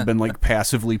kind of been like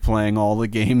passively playing all the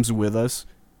games with us,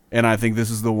 and I think this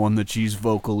is the one that she's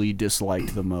vocally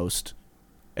disliked the most.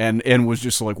 And was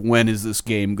just like, when is this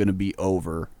game going to be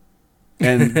over?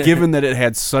 And given that it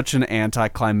had such an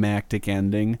anticlimactic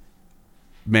ending,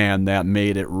 man, that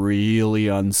made it really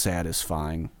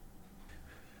unsatisfying.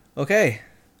 Okay.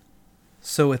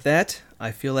 So with that,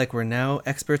 I feel like we're now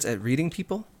experts at reading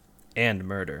people and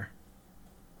murder.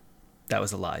 That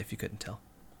was a lie if you couldn't tell.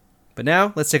 But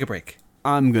now, let's take a break.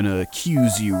 I'm gonna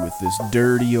accuse you with this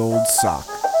dirty old sock.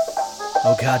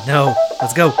 Oh god, no.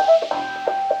 Let's go.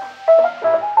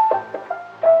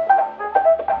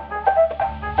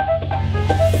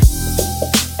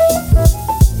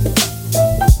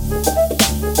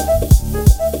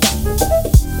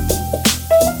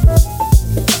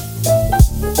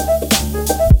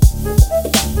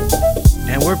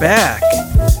 And we're back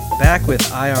with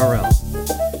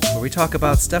IRL, where we talk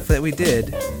about stuff that we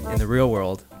did in the real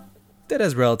world that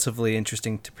is relatively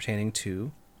interesting to pertaining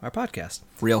to our podcast.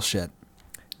 Real shit.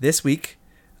 This week,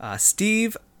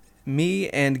 Steve, me,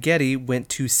 and Getty went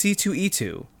to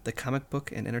C2E2, the Comic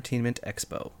Book and Entertainment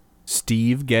Expo.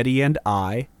 Steve, Getty, and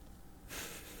I.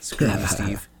 Screw you,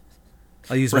 Steve.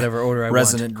 I'll use whatever order I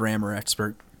Resident want. grammar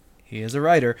expert. He is a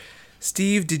writer.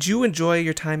 Steve, did you enjoy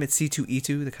your time at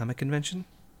C2E2, the comic convention?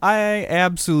 I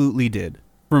absolutely did.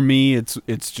 For me,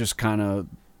 it's just kind of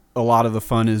a lot of the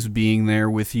fun is being there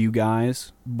with you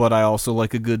guys, but I also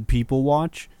like a good people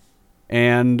watch.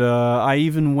 And I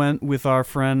even went with our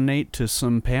friend Nate to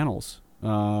some panels.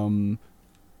 Funimation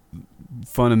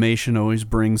always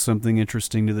brings something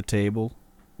interesting to the table.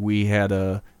 We had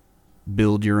a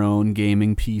build your own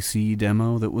gaming PC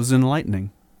demo that was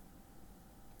enlightening.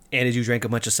 And did you drink a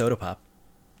bunch of soda pop?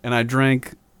 And I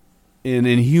drank an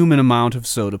inhuman amount of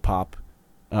soda pop,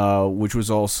 which was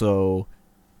also,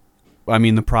 I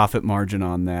mean, the profit margin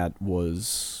on that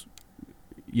was,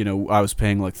 I was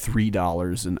paying like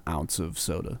 $3 an ounce of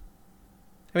soda.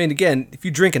 I mean, again, if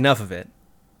you drink enough of it,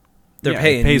 they're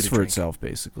paying it pays you to for drink. itself,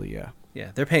 basically, yeah.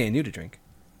 Yeah, they're paying you to drink.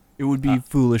 It would be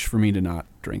foolish for me to not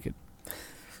drink it.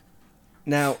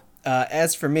 Now,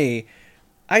 as for me,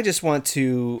 I just want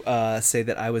to say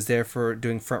that I was there for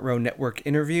doing Front Row Network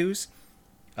interviews.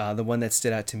 The one that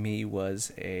stood out to me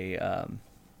was I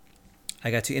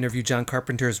got to interview John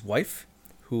Carpenter's wife,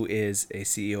 who is a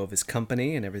CEO of his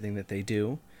company and everything that they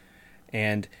do.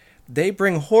 And they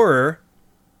bring horror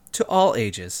to all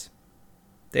ages.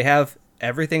 They have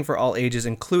everything for all ages,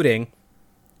 including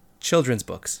children's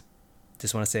books.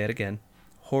 Just want to say it again.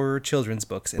 Horror children's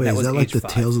books. And Wait, that is was that like age the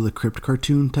 5. Tales of the Crypt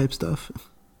cartoon type stuff?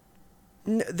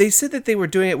 They said that they were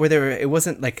doing it where it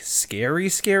wasn't like scary,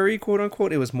 quote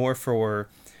unquote. It was more for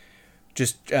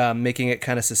just making it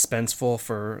kind of suspenseful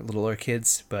for littler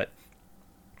kids. But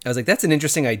I was like, that's an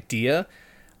interesting idea.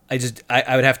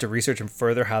 I would have to research them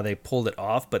further how they pulled it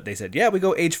off. But they said, yeah, we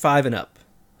go age 5 and up.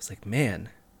 I was like, man.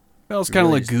 Well, it's kind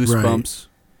of really like Goosebumps.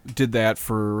 Did that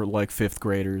for like 5th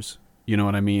graders. You know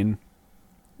what I mean?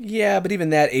 Yeah, but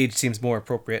even that age seems more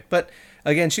appropriate. But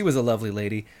again, she was a lovely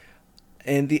lady.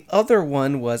 And the other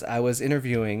one was I was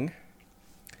interviewing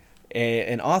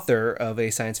an author of a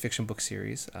science fiction book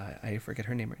series. I forget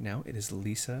her name right now. It is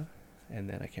Lisa, and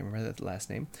then I can't remember the last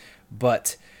name.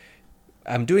 But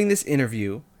I'm doing this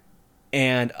interview,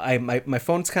 and my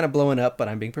phone's kind of blowing up, but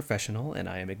I'm being professional, and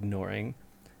I am ignoring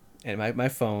my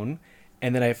phone.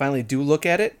 And then I finally do look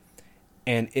at it,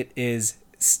 and it is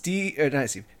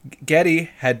Getty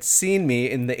had seen me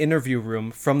in the interview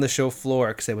room from the show floor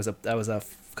because I was a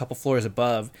couple floors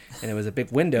above, and it was a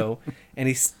big window, and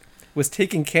he was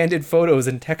taking candid photos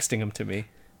and texting them to me.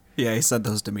 Yeah, he sent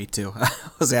those to me too. I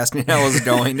was asking how it was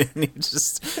going, and he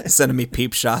just sending me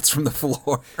peep shots from the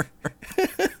floor.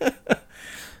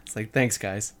 It's like, thanks,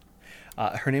 guys.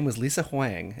 Her name was Lisa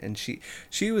Huang, and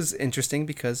she was interesting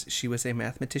because she was a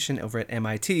mathematician over at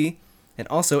MIT and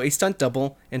also a stunt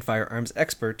double and firearms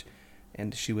expert,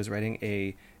 and she was writing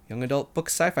a young adult book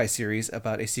sci-fi series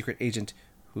about a secret agent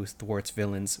who thwarts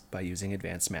villains by using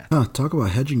advanced math. Huh, talk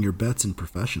about hedging your bets in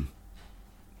profession.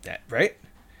 That right?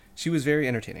 She was very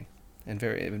entertaining and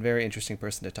very interesting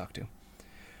person to talk to.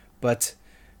 But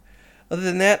other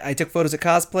than that, I took photos at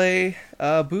cosplay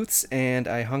booths, and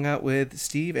I hung out with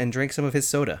Steve and drank some of his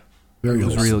soda. Very It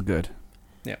was awesome. real good.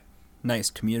 Yeah. Nice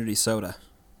community soda.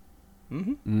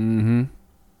 Mm-hmm. Mm-hmm.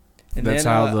 And That's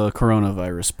then, how the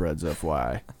coronavirus spreads,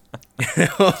 FYI.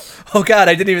 Oh God,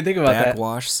 I didn't even think about that.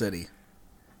 Backwash City.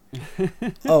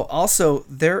 Oh, also,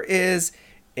 there is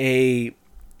a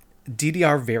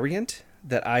DDR variant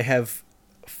that I have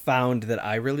found that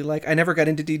I really like. I never got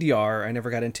into DDR. I never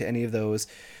got into any of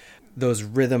those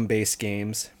rhythm-based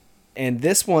games. And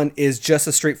this one is just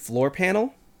a straight floor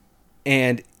panel,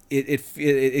 and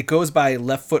it goes by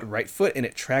left foot, right foot, and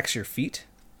it tracks your feet.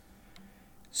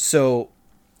 So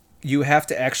you have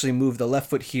to actually move the left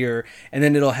foot here, and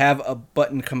then it'll have a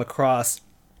button come across,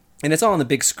 and it's all on the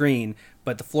big screen,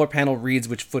 but the floor panel reads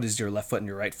which foot is your left foot and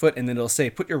your right foot, and then it'll say,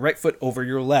 put your right foot over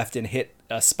your left and hit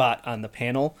a spot on the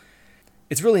panel.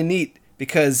 It's really neat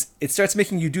because it starts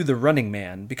making you do the Running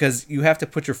Man, because you have to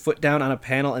put your foot down on a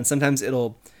panel, and sometimes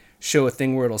it'll show a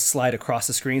thing where it'll slide across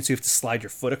the screen, so you have to slide your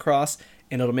foot across,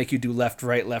 and it'll make you do left,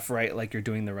 right, like you're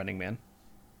doing the Running Man.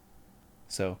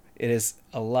 So it is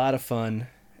a lot of fun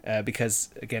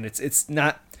because, again, it's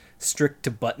not strict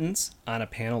to buttons on a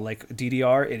panel like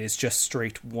DDR. It is just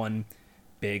straight one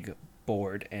big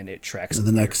board, and it tracks. And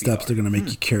the next steps, they're going to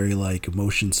make you carry like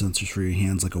motion sensors for your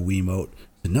hands like a Wiimote.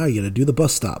 And now you got to do the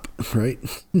bus stop, right?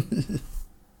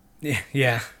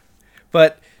 Yeah.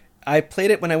 But I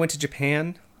played it when I went to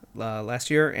Japan last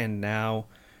year, and now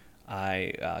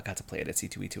I got to play it at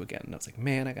C2E2 again. And I was like,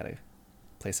 man, I got to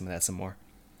play some of that some more.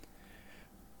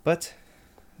 But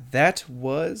that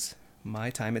was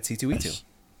my time at C2E2.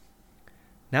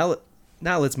 Nice.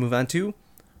 Now let's move on to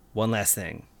One Last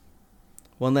Thing.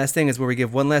 One Last Thing is where we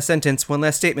give one last sentence, one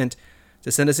last statement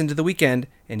to send us into the weekend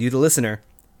and you, the listener,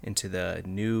 into the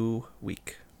new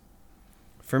week.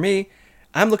 For me,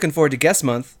 I'm looking forward to guest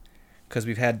month because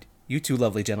we've had you two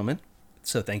lovely gentlemen.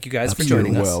 So thank you guys for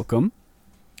joining us. You're welcome.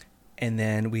 And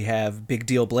then we have Big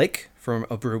Deal Blake from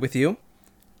A Brew With You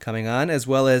coming on, as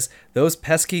well as those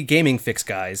pesky Gaming Fix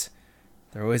guys.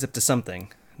 They're always up to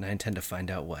something, and I intend to find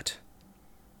out what.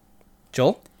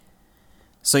 Joel?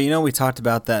 So, we talked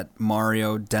about that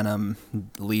Mario Denim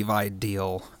Levi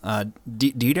deal.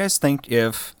 Do you guys think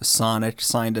if Sonic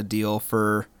signed a deal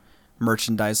for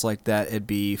merchandise like that, it'd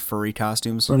be furry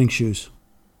costumes? Running shoes.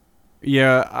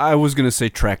 Yeah, I was going to say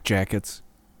track jackets.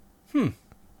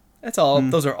 That's all.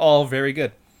 Those are all very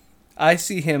good. I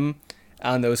see him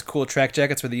on those cool track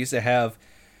jackets where they used to have,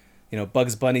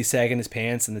 Bugs Bunny sagging his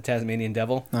pants and the Tasmanian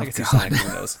Devil. I can see Sonic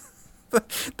doing those.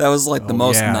 That was like the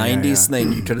most 90s yeah.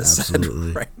 thing you could have Absolutely.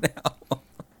 said right now.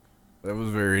 That was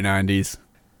very 90s.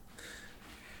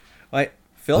 Right,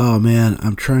 Phil? Oh man,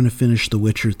 I'm trying to finish The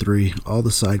Witcher 3. All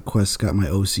the side quests got my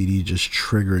OCD just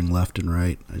triggering left and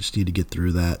right. I just need to get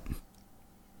through that.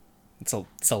 It's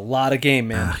a lot of game,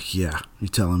 man. Yeah, you're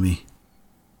telling me.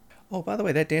 Oh, by the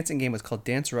way, that dancing game was called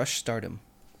Dance Rush Stardom.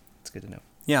 It's good to know.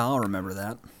 Yeah, I'll remember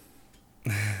that.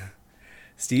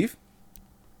 Steve?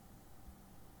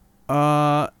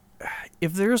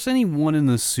 If there's anyone in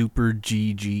the Super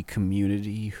GG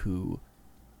community who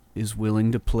is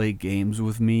willing to play games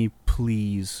with me,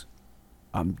 please,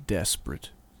 I'm desperate.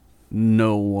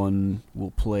 No one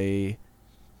will play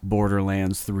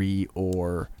Borderlands 3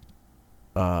 or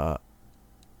The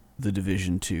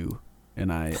Division 2,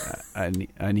 and I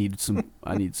need some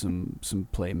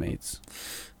playmates.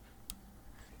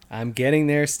 I'm getting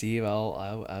there, Steve.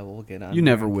 I will get on. You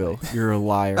never will. You're a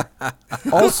liar.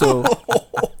 Also,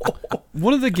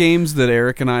 one of the games that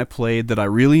Eric and I played that I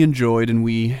really enjoyed, and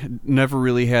we never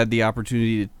really had the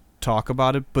opportunity to talk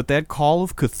about it, but that Call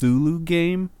of Cthulhu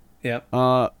game, Yep.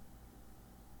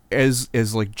 as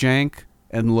like jank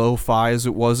and lo-fi as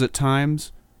it was at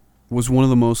times, was one of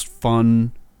the most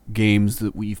fun games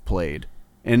that we've played,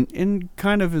 and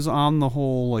kind of is on the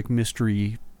whole like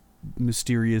mysterious,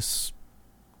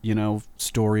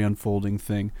 story unfolding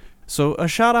thing. So a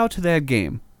shout out to that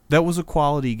game. That was a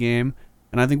quality game,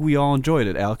 and I think we all enjoyed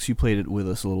it. Alex, you played it with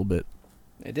us a little bit.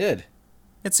 I did.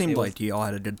 It seemed It was- like you all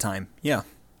had a good time. Yeah.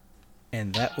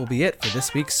 And that will be it for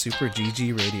this week's Super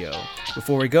GG Radio.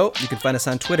 Before we go, you can find us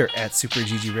on Twitter at Super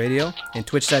GG Radio and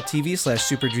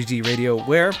twitch.tv/Super GG Radio,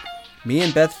 where me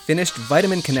and Beth finished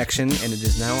Vitamin Connection, and it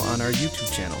is now on our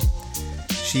YouTube channel.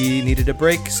 She needed a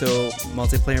break, so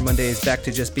Multiplayer Monday is back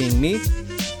to just being me.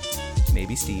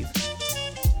 Maybe Steve.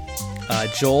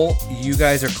 Joel, you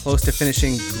guys are close to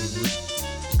finishing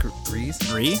Grease?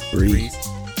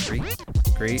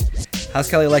 Grease. How's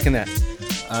Kelly liking that?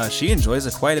 She enjoys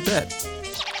it quite a bit.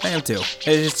 I am too.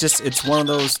 It's one of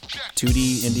those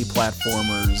 2D indie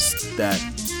platformers that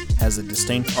has a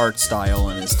distinct art style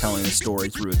and is telling a story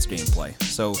through its gameplay.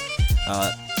 So,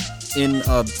 in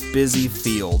a busy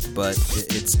field, but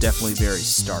it's definitely very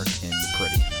stark and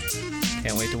pretty.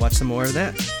 Can't wait to watch some more of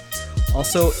that.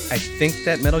 Also, I think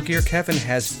that Metal Gear Kevin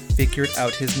has figured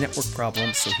out his network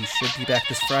problem, so he should be back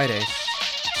this Friday,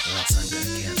 or else I'm going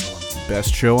to cancel him.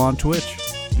 Best show on Twitch.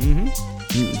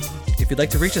 If you'd like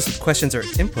to reach us with questions or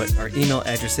input, our email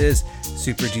address is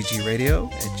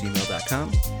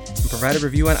superggradio@gmail.com. And provide a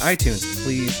review on iTunes,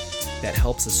 please. That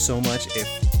helps us so much. If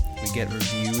we get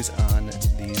reviews on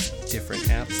these different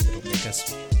apps, it'll make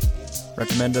us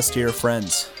Recommend us to your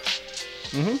friends.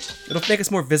 it'll make us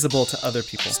more visible to other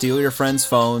people. Steal your friends'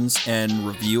 phones and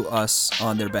review us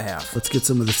on their behalf. Let's get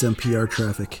some of this NPR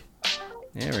traffic.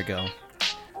 There we go.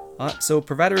 So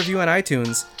provide a review on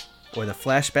iTunes or the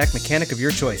flashback mechanic of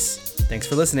your choice. Thanks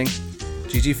for listening.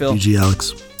 GG Phil. GG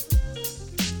Alex.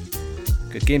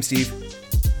 Good game, Steve.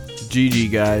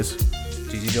 GG, guys.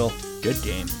 GG Joel. Good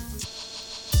game.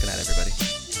 Good night, everybody.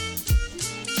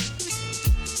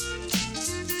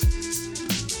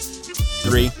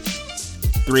 Three,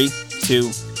 2,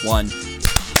 1.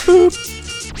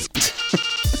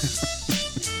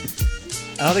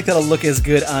 I don't think that'll look as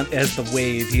good as the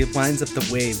wave. He lines up the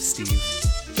wave, Steve.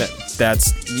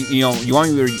 That's you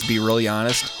want me to be really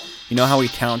honest? You know how we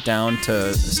count down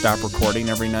to stop recording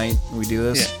every night we do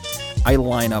this? Yeah. I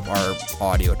line up our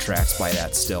audio tracks by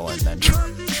that still and then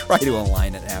try to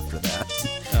align it after that.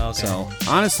 Okay. So,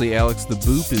 Honestly, Alex, the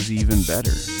boop is even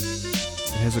better.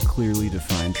 It has a clearly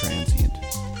defined transient.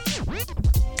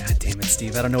 God damn it,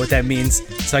 Steve. I don't know what that means,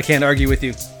 so I can't argue with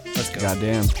you. Let's go.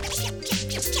 Goddamn.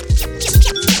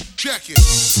 Check it.